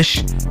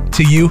localish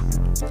to you.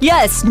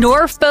 Yes,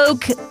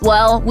 Norfolk.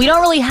 Well, we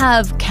don't really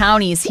have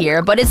counties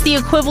here, but it's the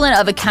equivalent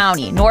of a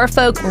county.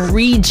 Norfolk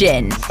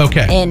region.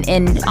 Okay.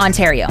 In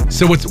Ontario.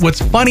 So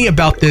what's funny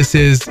about this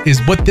is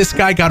what this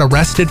guy got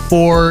arrested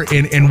for,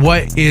 and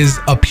what is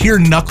a pure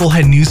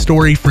knucklehead news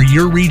story for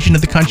your region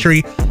of the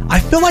country. I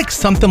feel like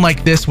something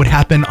like this would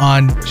happen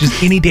on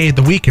just any day of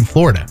the week in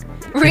Florida.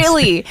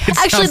 Really?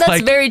 Actually, that's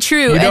like, very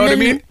true. You know what I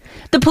mean?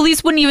 The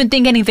police wouldn't even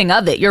think anything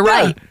of it. You're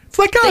right. It's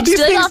like, oh,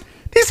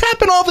 these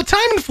happen all the time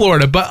in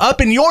Florida, but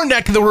up in your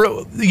neck of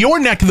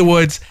the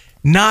woods,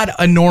 not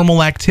a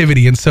normal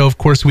activity. And so, of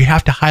course, we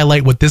have to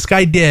highlight what this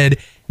guy did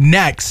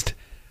next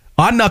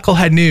on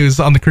Knucklehead News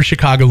on the Chris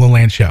Chicago Little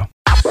Land Show.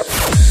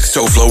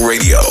 SoFlo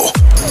Radio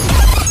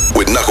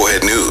with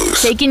Knucklehead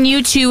News. Taking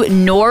you to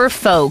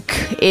Norfolk.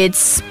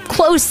 It's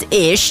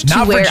close-ish to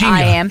not where Virginia.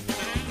 I am.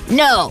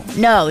 No.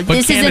 But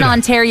this is in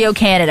Ontario,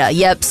 Canada.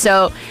 Yep.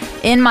 So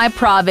in my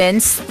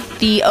province,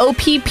 the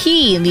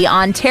OPP, the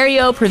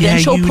Ontario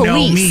Provincial Police.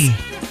 Know me.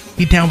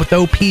 You down with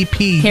OPP.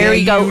 Here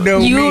we go.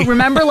 You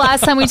remember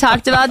last time we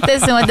talked about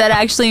this and what that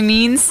actually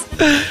means?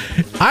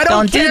 I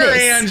don't care,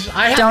 Ange.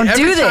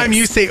 Every time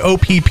you say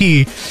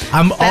OPP,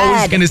 I'm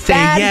always going to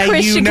say,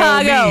 Chris you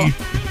Chicago. know me.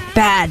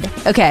 Bad.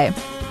 Okay.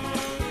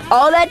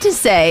 All that to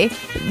say,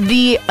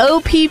 the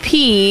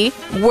OPP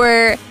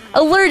were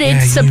alerted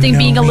to something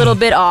being a little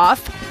bit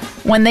off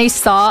when they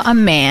saw a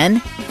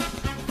man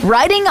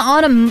riding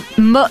on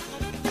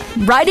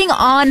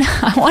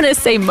I want to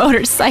say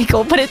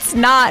motorcycle, but it's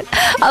not,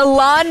 a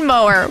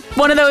lawnmower,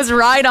 one of those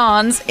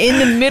ride-ons in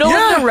the middle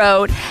of the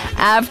road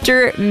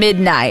after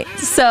midnight.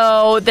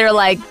 So they're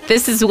like,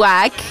 this is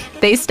whack.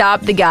 They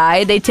stop the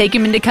guy. They take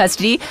him into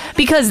custody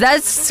because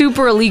that's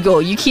super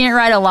illegal. You can't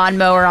ride a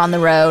lawnmower on the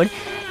road.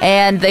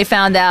 And they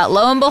found out,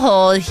 lo and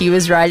behold, he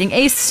was riding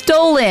a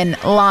stolen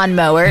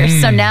lawnmower.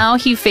 So now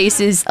he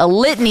faces a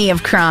litany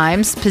of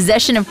crimes: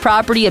 possession of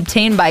property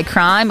obtained by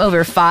crime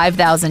over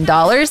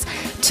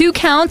 $5,000, 2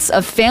 counts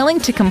of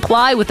failing to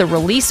comply with a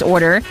release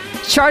order,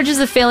 charges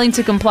of failing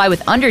to comply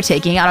with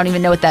undertaking, I don't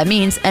even know what that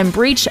means, and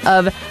breach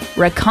of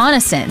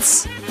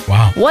reconnaissance.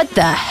 Wow. What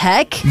the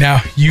heck?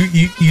 Now, you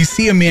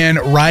see a man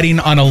riding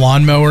on a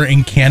lawnmower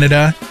in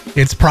Canada,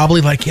 it's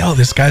probably like, yo,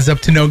 this guy's up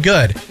to no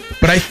good.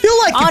 But I feel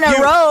like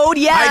road,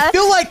 yeah. I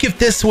feel like if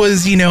this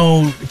was,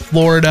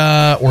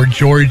 Florida or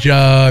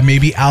Georgia,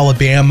 maybe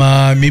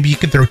Alabama, maybe you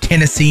could throw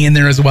Tennessee in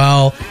there as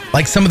well.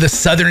 Like some of the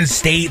southern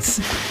states,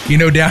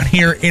 down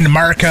here in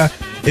America.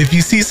 If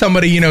you see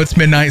somebody, it's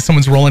midnight,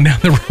 someone's rolling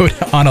down the road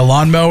on a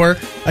lawnmower,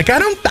 like I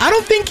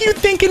don't think you'd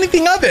think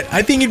anything of it.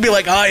 I think you'd be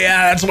like, oh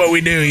yeah, that's what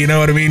we do. You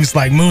know what I mean? It's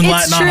like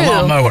moonlighting on a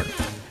lawnmower.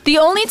 The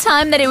only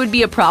time that it would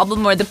be a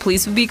problem where the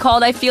police would be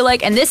called, I feel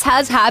like, and this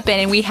has happened,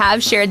 and we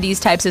have shared these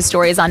types of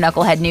stories on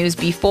Knucklehead News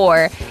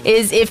before,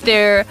 is if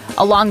they're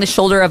along the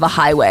shoulder of a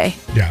highway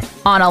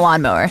on a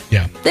lawnmower.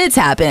 Yeah. It's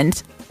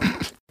happened.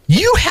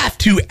 You have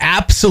to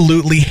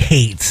absolutely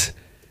hate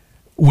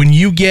when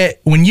you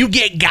get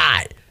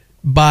got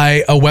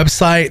by a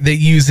website that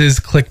uses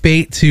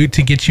clickbait to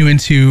get you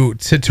into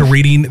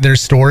reading their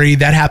story.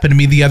 That happened to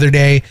me the other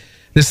day.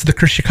 This is the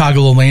Chris Chicago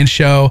Little Land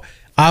Show.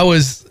 I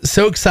was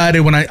so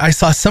excited when I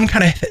saw some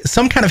kind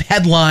of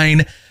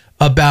headline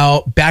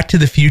about Back to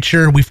the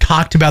Future. We've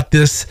talked about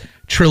this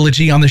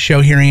trilogy on the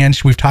show here,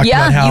 Ange. We've talked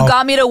about how you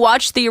got me to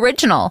watch the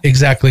original.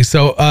 Exactly.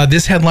 So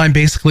this headline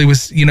basically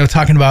was,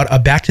 talking about a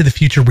Back to the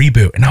Future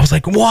reboot. And I was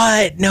like,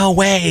 what? No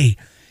way.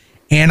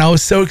 And I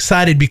was so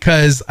excited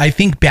because I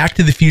think Back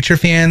to the Future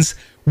fans,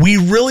 we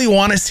really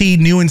want to see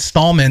new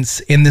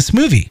installments in this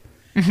movie.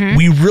 Mm-hmm.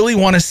 We really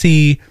want to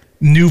see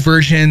new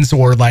versions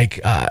or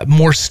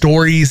more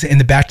stories in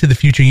the Back to the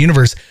Future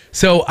universe.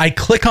 So I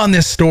click on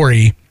this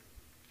story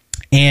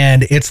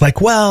and it's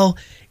like, well,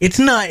 it's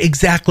not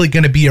exactly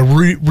going to be a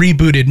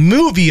rebooted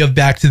movie of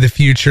Back to the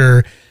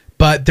Future,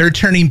 but they're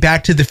turning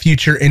Back to the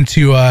Future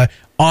into a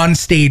on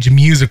stage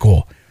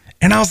musical.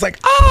 And I was like,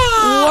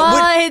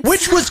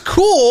 which was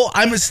cool.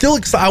 I'm still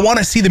excited. I want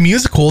to see the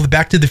musical, the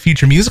Back to the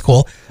Future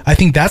musical. I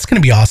think that's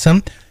going to be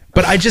awesome.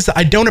 But I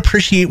don't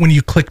appreciate when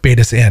you clickbait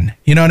us in.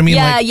 You know what I mean?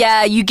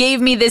 Yeah. You gave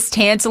me this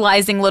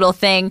tantalizing little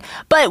thing.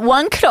 But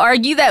one could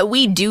argue that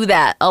we do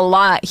that a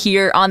lot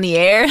here on the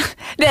air.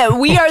 That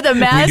we are the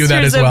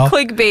masters of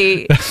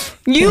clickbait.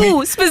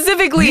 You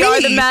specifically are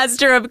the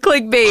master of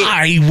clickbait.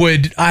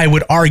 I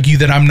would argue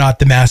that I'm not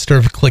the master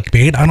of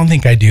clickbait. I don't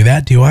think I do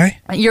that, do I?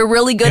 You're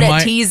really good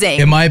at teasing.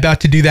 Am I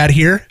about to do that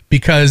here?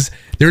 Because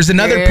there's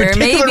another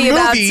particular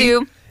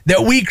movie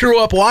that we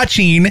grew up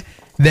watching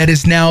that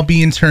is now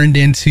being turned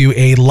into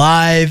a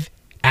live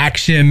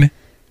action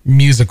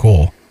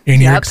musical.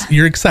 And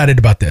you're excited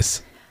about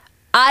this.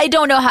 I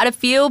don't know how to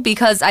feel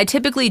because I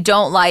typically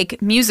don't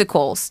like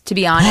musicals, to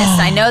be honest.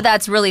 I know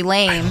that's really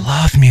lame.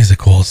 I love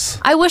musicals.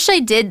 I wish I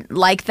did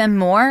like them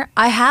more.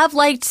 I have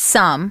liked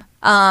some.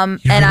 You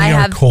really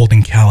are cold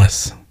and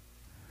callous.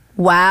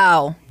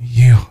 Wow.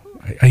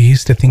 I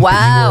used to think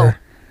that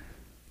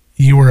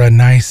you were a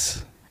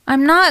nice...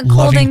 I'm not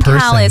cold and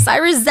callous. I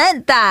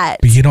resent that.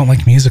 But you don't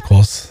like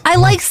musicals. I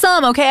like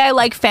some, okay? I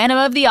like Phantom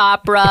of the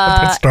Opera.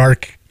 That's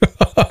dark.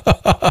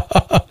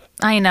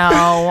 I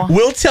know.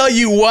 We'll tell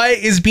you what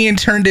is being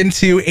turned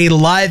into a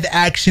live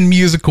action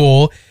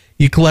musical.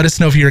 You can let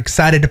us know if you're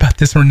excited about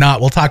this or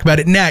not. We'll talk about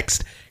it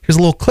next. Here's a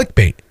little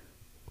clickbait.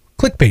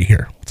 Clickbait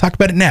here. We'll talk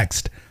about it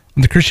next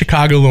on the Chris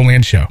Chicago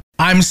Lowland Show.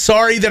 I'm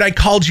sorry that I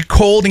called you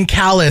cold and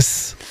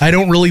callous. I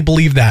don't really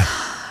believe that.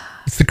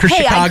 It's the Chris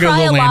Chicago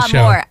Lowland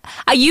Show. More.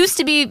 I used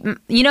to be,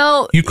 you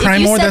cry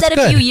more, said that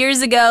good. A few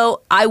years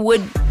ago, I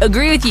would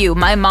agree with you.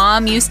 My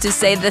mom used to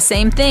say the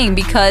same thing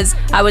because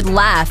I would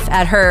laugh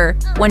at her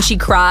when she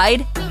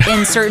cried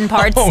in certain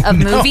parts of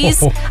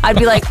movies. I'd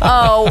be like,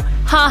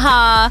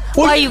 haha,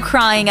 why are you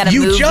crying at a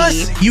movie?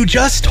 You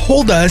just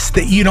told us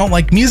that you don't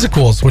like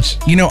musicals, which,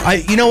 you know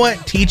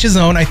what? To each his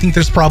own. I think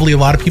there's probably a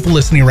lot of people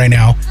listening right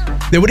now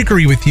that would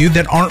agree with you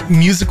that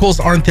musicals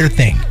aren't their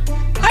thing.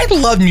 I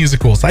love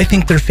musicals. I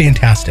think they're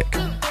fantastic.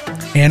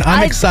 And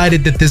I'm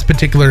excited that this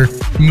particular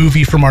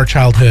movie from our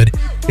childhood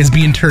is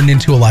being turned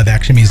into a live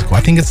action musical.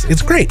 I think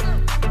it's great.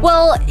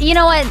 Well, you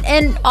know what?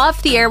 And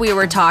off the air we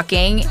were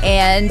talking,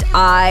 and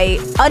I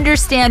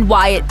understand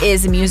why it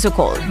is a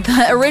musical.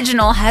 The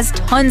original has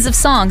tons of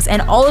songs,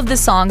 and all of the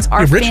songs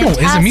are fantastic. The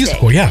original is a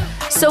musical, yeah.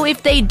 So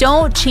if they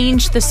don't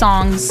change the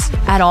songs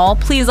at all,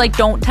 please,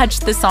 don't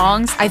touch the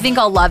songs. I think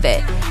I'll love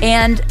it.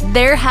 And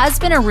there has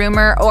been a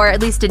rumor, or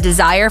at least a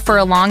desire for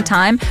a long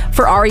time,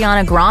 for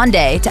Ariana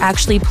Grande to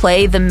actually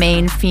play the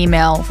main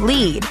female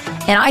lead.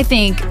 And I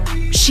think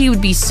she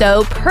would be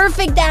so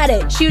perfect at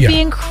it. She would be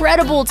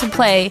incredible to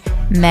play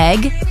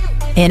Meg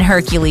in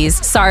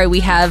Hercules. Sorry,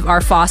 we have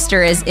our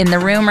Foster is in the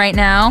room right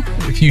now.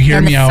 If you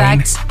hear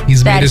meowing,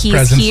 he's made his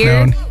presence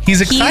known. He's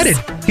excited.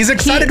 He's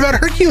excited about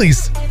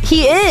Hercules.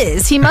 He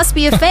is. He must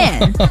be a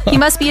fan. He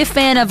must be a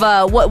fan of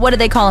what do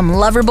they call him?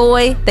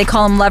 Loverboy. They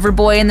call him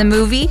Loverboy in the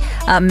movie.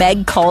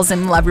 Meg calls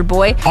him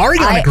Loverboy.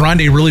 Ariana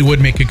Grande really would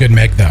make a good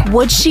Meg, though.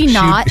 Would she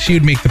not? She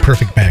would make the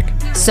perfect Meg.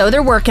 So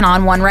they're working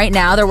on one right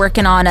now. They're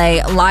working on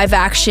a live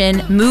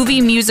action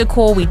movie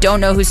musical. We don't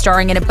know who's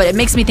starring in it, but it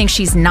makes me think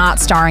she's not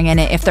starring in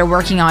it if they're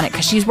working on it,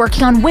 because she's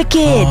working on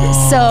Wicked.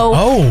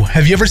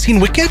 Have you ever seen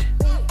Wicked?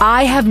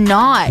 I have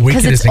not,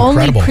 because it's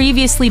only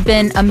previously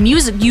been a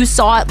music. You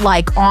saw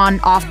it on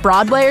off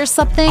Broadway or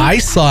something? I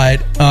saw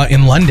it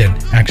in London,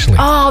 actually.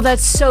 Oh,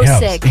 that's so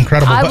sick.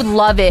 Incredible. I would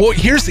love it. Well,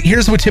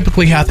 here's what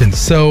typically happens.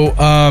 So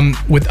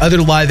with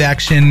other live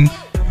action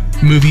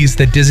movies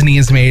that Disney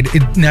has made,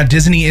 now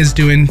Disney is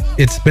doing,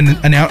 it's been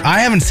announced. I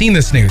haven't seen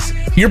this news.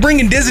 You're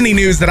bringing Disney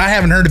news that I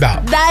haven't heard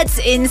about. That's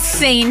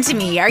insane to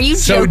me. Are you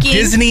joking? So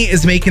Disney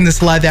is making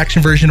this live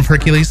action version of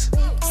Hercules?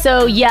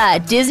 So yeah,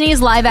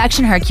 Disney's live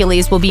action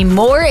Hercules will be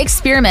more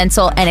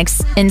experimental and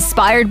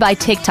inspired by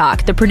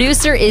TikTok. The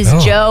producer is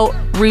Joe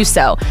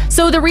Russo.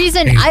 So the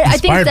reason I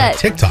think that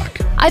TikTok.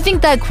 I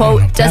think that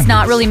quote does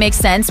not really make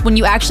sense. When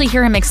you actually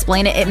hear him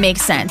explain it, it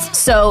makes sense.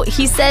 So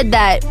he said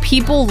that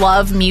people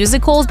love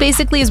musicals,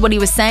 basically, is what he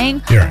was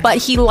saying. But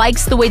he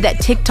likes the way that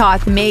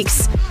TikTok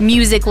makes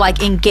music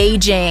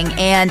engaging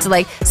and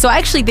so I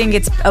actually think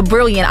it's a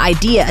brilliant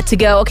idea to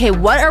go, okay,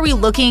 what are we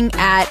looking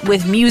at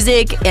with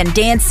music and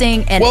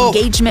dancing and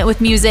engagement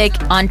with music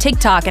on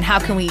TikTok, and how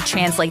can we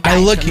translate that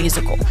into a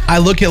musical? I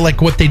look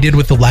at what they did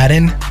with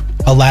Aladdin,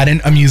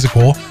 a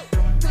musical.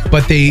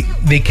 But they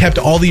kept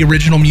all the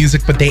original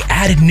music, but they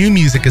added new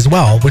music as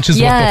well, which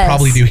is what they'll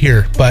probably do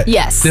here. But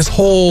this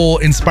whole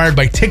inspired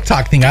by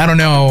TikTok thing, I don't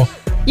know.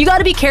 You got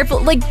to be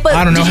careful. But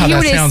I don't know how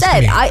that sounds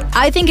to me.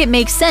 I think it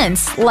makes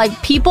sense.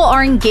 People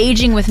are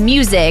engaging with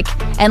music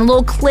and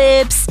little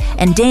clips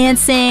and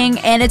dancing,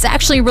 and it's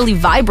actually really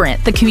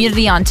vibrant, the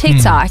community on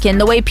TikTok and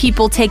the way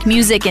people take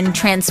music and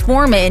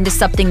transform it into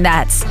something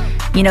that's,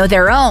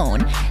 their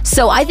own.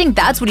 So I think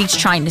that's what he's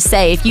trying to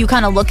say. If you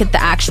kind of look at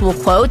the actual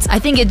quotes, I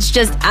think it's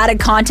just out of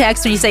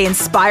context when you say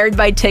inspired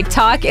by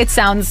TikTok. It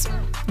sounds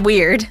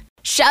weird.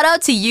 Shout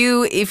out to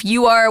you if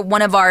you are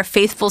one of our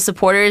faithful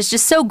supporters.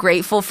 Just so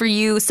grateful for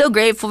you, so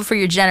grateful for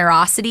your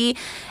generosity.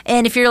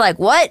 And if you're like,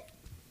 what?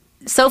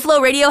 SoFlo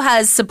Radio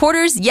has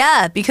supporters?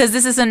 Yeah, because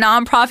this is a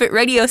nonprofit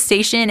radio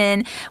station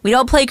and we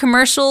don't play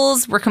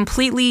commercials. We're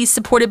completely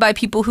supported by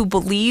people who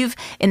believe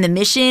in the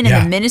mission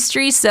and the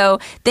ministry. So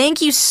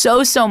thank you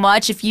so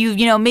much. If you've,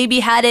 maybe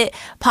had it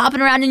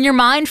popping around in your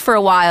mind for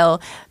a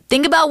while,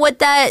 think about what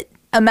that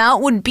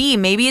amount would be.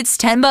 Maybe it's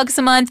 $10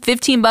 a month,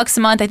 $15 a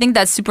month. I think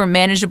that's super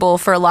manageable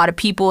for a lot of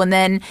people. And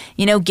then,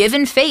 give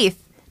in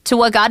faith to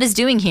what God is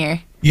doing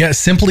here. Yeah,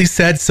 simply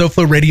said,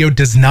 SoFlo Radio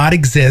does not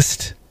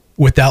exist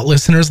without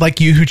listeners like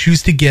you who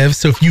choose to give.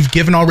 So if you've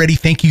given already,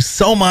 thank you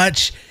so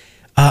much.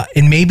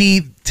 And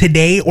maybe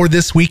today or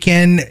this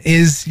weekend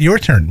is your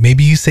turn.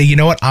 Maybe you say, you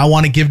know what, I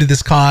want to give to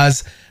this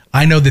cause.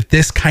 I know that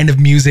this kind of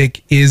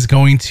music is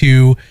going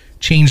to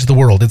change the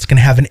world. It's going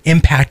to have an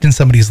impact in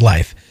somebody's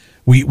life.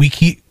 We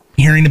keep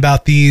hearing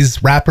about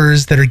these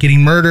rappers that are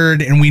getting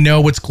murdered, and we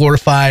know what's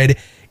glorified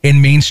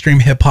in mainstream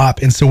hip hop.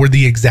 And so we're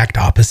the exact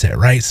opposite,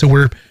 right? So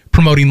we're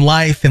promoting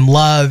life and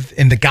love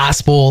and the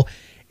gospel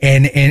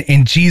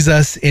and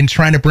Jesus, and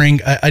trying to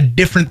bring a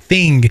different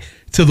thing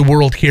to the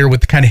world here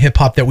with the kind of hip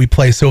hop that we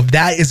play. So if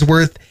that is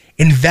worth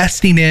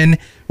investing in,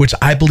 which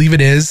I believe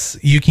it is,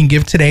 you can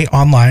give today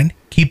online.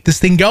 Keep this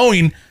thing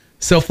going.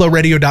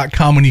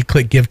 SoFloRadio.com when you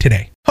click give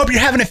today. Hope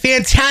you're having a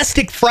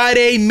fantastic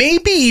Friday.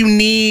 Maybe you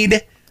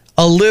need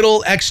a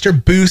little extra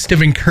boost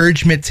of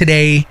encouragement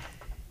today.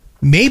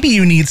 Maybe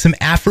you need some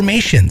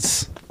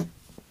affirmations.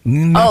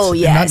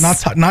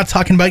 Yes. Not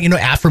talking about,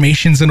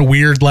 affirmations in a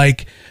weird,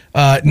 like,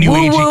 new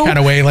agey kind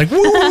of way, like,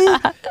 woo.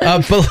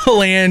 But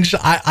Lil Ange,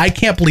 I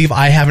can't believe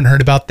I haven't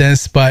heard about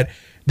this, but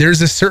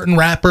there's a certain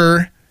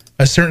rapper,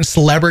 a certain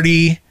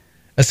celebrity,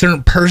 a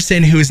certain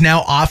person who is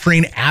now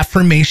offering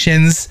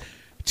affirmations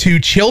to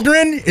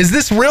children. Is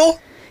this real?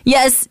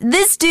 Yes,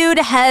 this dude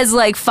has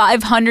like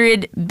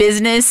 500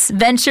 business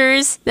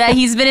ventures that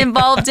he's been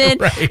involved in.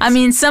 Right. I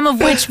mean, some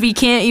of which we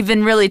can't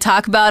even really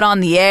talk about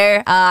on the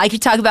air. I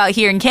could talk about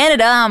here in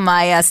Canada on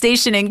my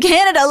station in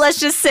Canada, let's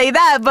just say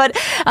that. But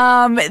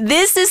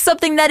this is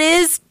something that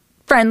is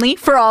friendly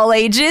for all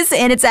ages,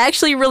 and it's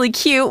actually really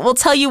cute. We'll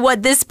tell you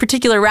what this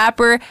particular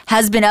rapper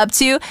has been up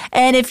to,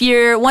 and if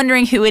you're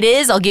wondering who it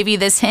is, I'll give you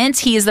this hint.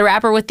 He is the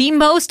rapper with the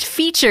most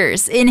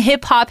features in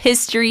hip-hop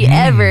history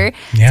ever.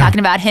 Yeah. Talking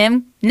about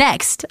him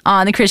next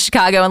on the Chris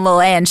Chicago and Lil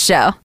Ange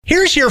Show.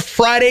 Here's your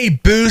Friday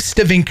boost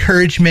of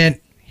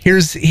encouragement.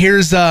 Here's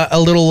a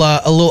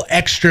little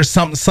extra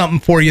something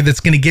for you that's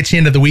going to get you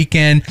into the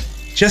weekend.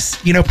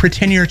 Just,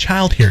 pretend you're a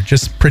child here.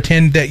 Just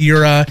pretend that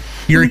you're a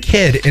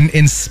kid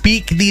and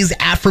speak these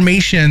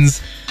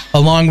affirmations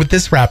along with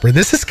this rapper.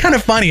 This is kind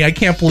of funny. I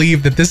can't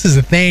believe that this is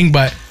a thing,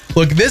 but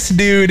look, this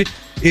dude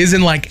is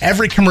in like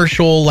every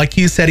commercial. Like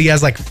you said, he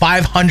has like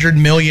 500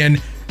 million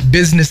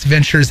business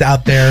ventures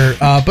out there.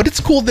 But it's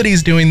cool that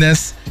he's doing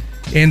this.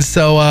 And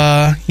so,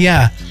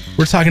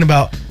 we're talking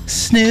about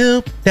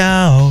Snoop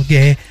Dogg,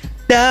 yeah.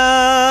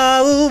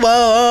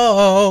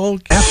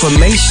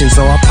 Affirmations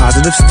are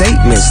positive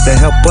statements that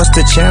help us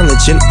to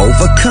challenge and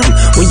overcome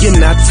when you're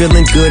not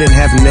feeling good and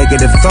have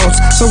negative thoughts.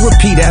 So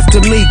repeat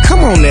after me. Come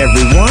on,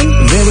 everyone.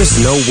 There is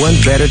no one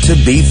better to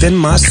be than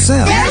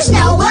myself. There's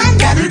no one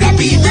better to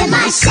be than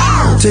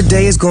myself.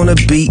 Today is gonna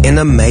be an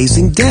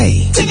amazing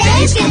day.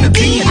 Today's gonna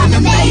be an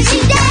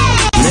amazing day.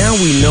 Now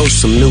we know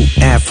some new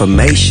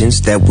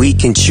affirmations that we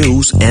can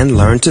choose and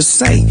learn to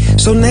say.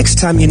 So next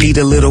time you need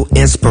a little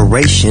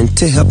inspiration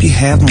to help you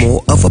have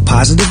more of a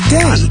positive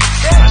day.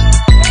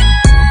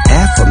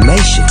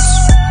 Affirmations.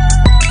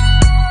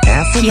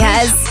 He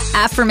has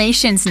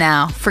affirmations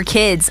now for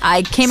kids.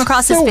 I came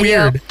across this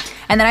video. Weird.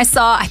 And then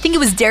I think it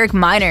was Derek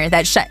Minor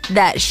that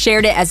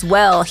shared it as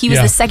well. He was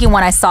the second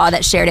one I saw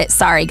that shared it.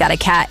 Sorry, got a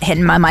cat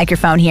hitting my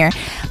microphone here.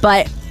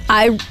 But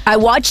I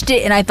watched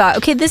it and I thought,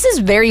 okay, this is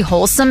very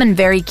wholesome and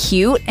very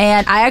cute.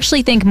 And I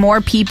actually think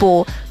more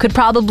people could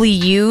probably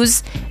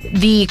use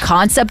the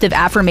concept of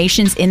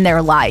affirmations in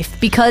their life,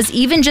 because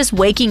even just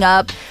wake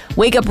up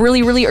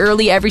really, really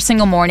early every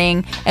single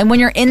morning. And when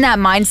you're in that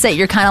mindset,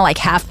 you're kind of like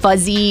half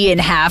fuzzy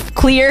and half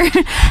clear.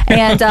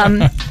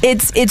 And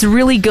it's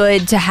really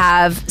good to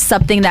have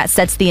something that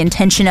sets the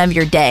intention of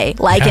your day,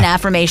 like an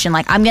affirmation,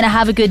 like I'm going to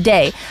have a good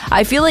day.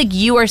 I feel like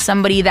you are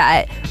somebody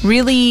that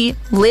really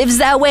lives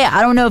that way.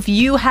 I don't know if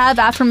you have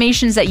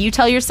affirmations that you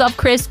tell yourself,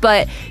 Chris,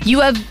 but you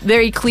have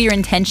very clear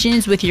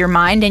intentions with your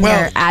mind and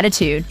your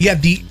attitude. Yeah,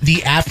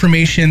 the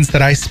affirmations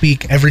that I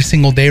speak every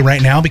single day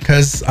right now,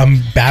 because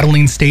I'm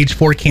battling stage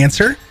 4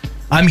 cancer.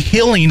 I'm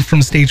healing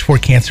from stage 4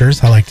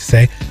 cancers, I like to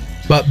say.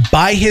 But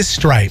by his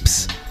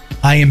stripes,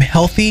 I am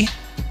healthy,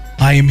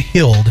 I am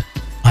healed,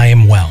 I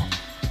am well.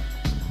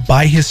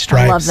 By his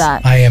stripes, I love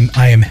that. I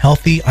am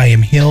healthy, I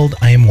am healed,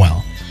 I am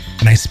well.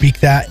 And I speak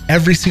that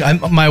every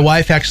single. My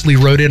wife actually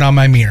wrote it on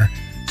my mirror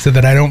so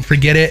that I don't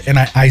forget it, and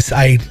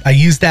I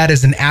use that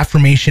as an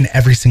affirmation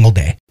every single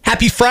day.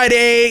 Happy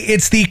Friday.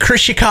 It's the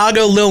Chris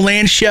Chicago Lil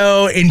Land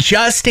Show. And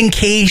just in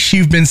case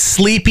you've been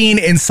sleeping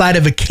inside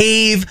of a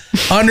cave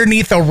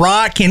underneath a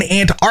rock in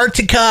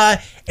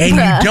Antarctica and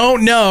you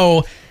don't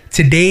know,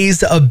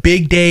 today's a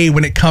big day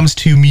when it comes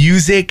to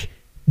music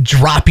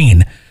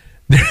dropping.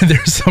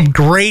 There's some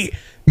great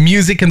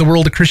music in the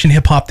world of Christian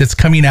hip hop that's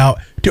coming out.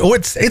 Oh,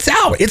 it's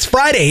out. It's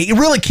Friday. It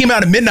really came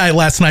out at midnight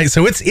last night.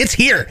 So it's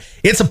here.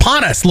 It's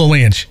upon us, Lil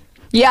Ange.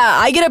 Yeah,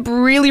 I get up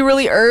really,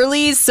 really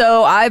early,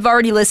 so I've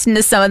already listened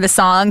to some of the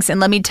songs, and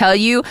let me tell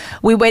you,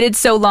 we waited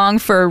so long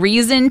for a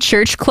reason.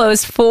 Church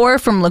Close 4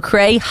 from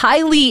Lecrae,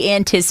 highly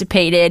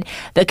anticipated.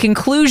 The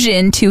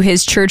conclusion to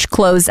his Church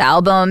Close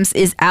albums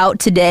is out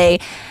today,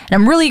 and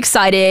I'm really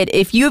excited.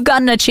 If you've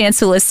gotten a chance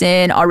to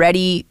listen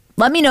already,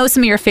 let me know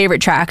some of your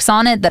favorite tracks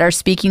on it that are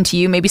speaking to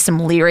you, maybe some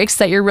lyrics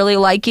that you're really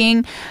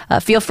liking.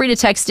 Feel free to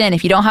text in.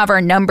 If you don't have our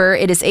number,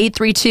 it is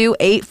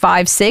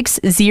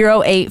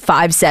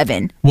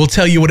 832-856-0857. We'll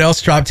tell you what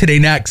else dropped today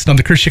next on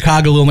the Chris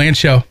Chicago Lil Land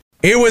Show.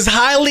 It was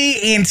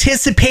highly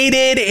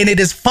anticipated, and it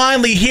is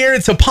finally here.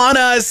 It's upon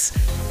us.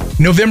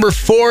 November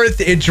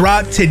 4th, it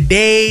dropped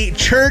today.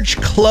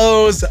 Church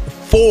Close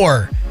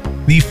 4.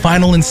 The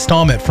final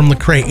installment from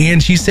Lecrae.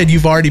 And you said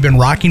you've already been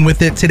rocking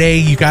with it today.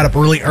 You got up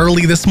really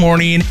early this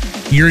morning.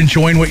 You're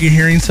enjoying what you're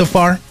hearing so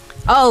far?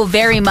 Oh,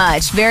 very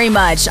much, very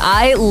much.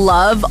 I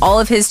love all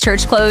of his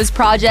Church Close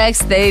projects.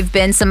 They've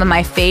been some of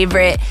my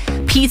favorite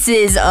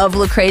pieces of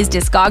Lecrae's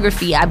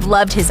discography. I've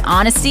loved his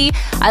honesty.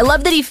 I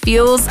love that he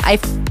feels,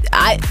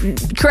 I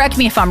correct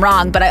me if I'm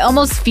wrong, but I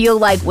almost feel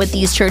like with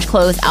these Church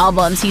Close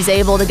albums, he's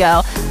able to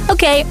go,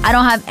 okay, I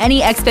don't have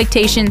any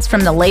expectations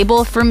from the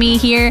label for me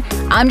here.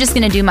 I'm just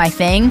going to do my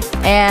thing.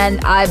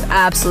 And I've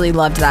absolutely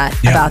loved that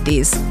about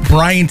these.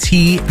 Brian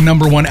T,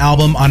 #1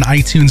 album on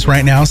iTunes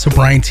right now. So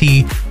Brian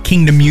T,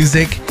 Kingdom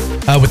Music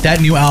with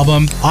that new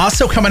album.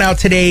 Also coming out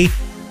today,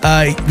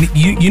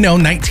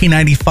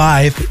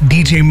 1995,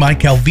 DJ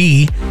Mike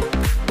LV,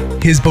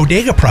 his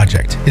Bodega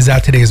project is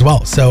out today as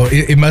well. So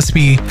it must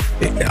be,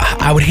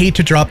 I would hate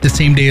to drop the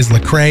same day as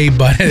Lecrae,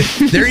 but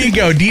there you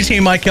go.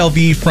 DJ Mike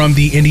LV from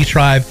the Indie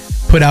Tribe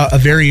put out a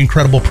very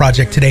incredible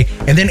project today.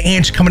 And then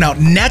Ange coming out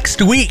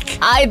next week.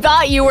 I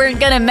thought you weren't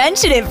going to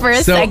mention it for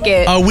a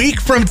second. A week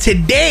from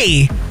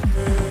today,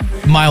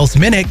 Miles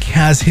Minnick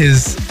has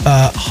his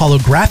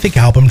holographic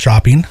album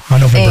dropping on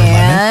November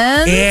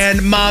 11th.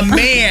 And my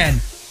man,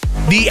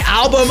 the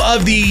album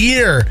of the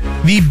year,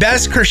 the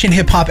best Christian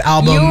hip hop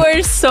album. You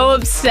are so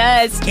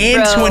obsessed, in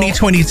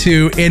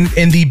 2022,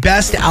 and the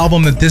best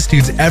album that this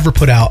dude's ever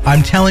put out.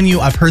 I'm telling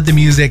you, I've heard the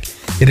music.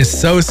 It is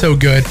so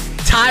good.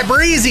 Ty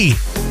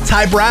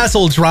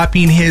Brazzle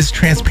dropping his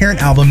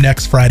Transparent album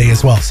next Friday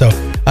as well. So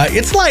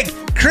it's like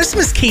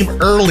Christmas came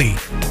early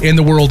in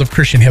the world of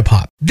Christian hip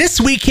hop. This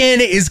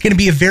weekend is going to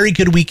be a very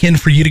good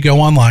weekend for you to go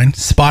online.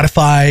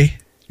 Spotify,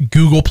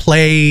 Google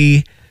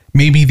Play,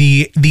 maybe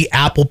the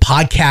Apple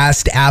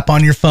Podcast app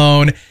on your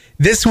phone.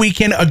 This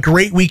weekend, a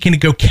great weekend to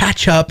go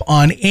catch up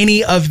on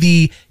any of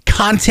the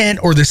content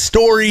or the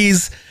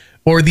stories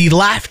or the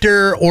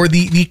laughter or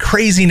the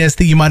craziness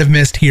that you might have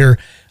missed here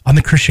on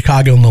the Chris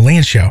Chicago and Lil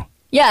Land Show.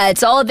 Yeah,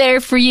 it's all there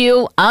for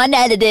you,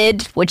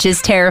 unedited, which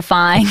is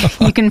terrifying.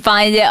 You can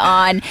find it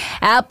on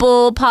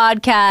Apple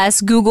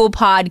Podcasts, Google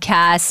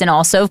Podcasts, and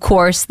also, of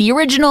course, the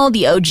original,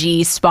 the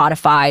OG,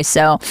 Spotify.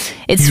 So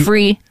it's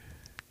free.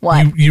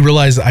 What? You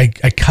realize I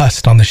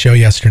cussed on the show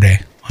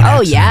yesterday.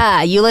 Oh,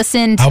 yeah. You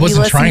listened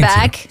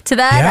back to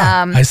that?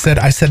 Yeah, I said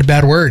a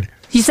bad word.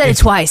 You said it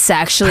twice,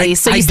 actually.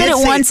 So you said it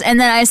once, and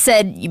then I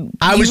said, you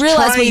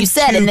realized what you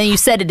said, and then you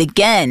said it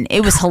again.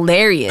 It was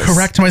hilarious.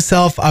 Correct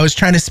myself. I was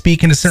trying to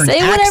speak in a certain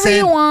accent. Say whatever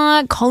you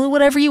want. Call it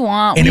whatever you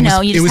want. You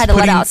just had to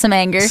let out some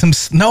anger.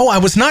 No, I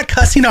was not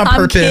cussing on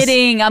purpose.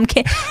 I'm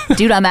kidding.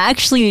 Dude, I'm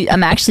actually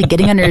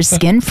getting under his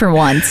skin for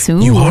once.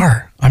 Ooh. You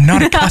are. I'm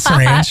not a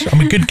cusser, Ange. I'm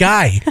a good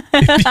guy.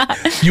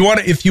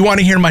 If you want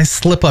to hear my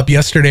slip up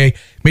yesterday,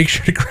 make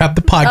sure to grab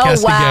the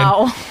podcast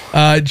again.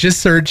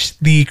 Just search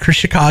the Chris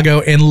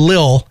Chicago and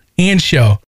Lil Ange Show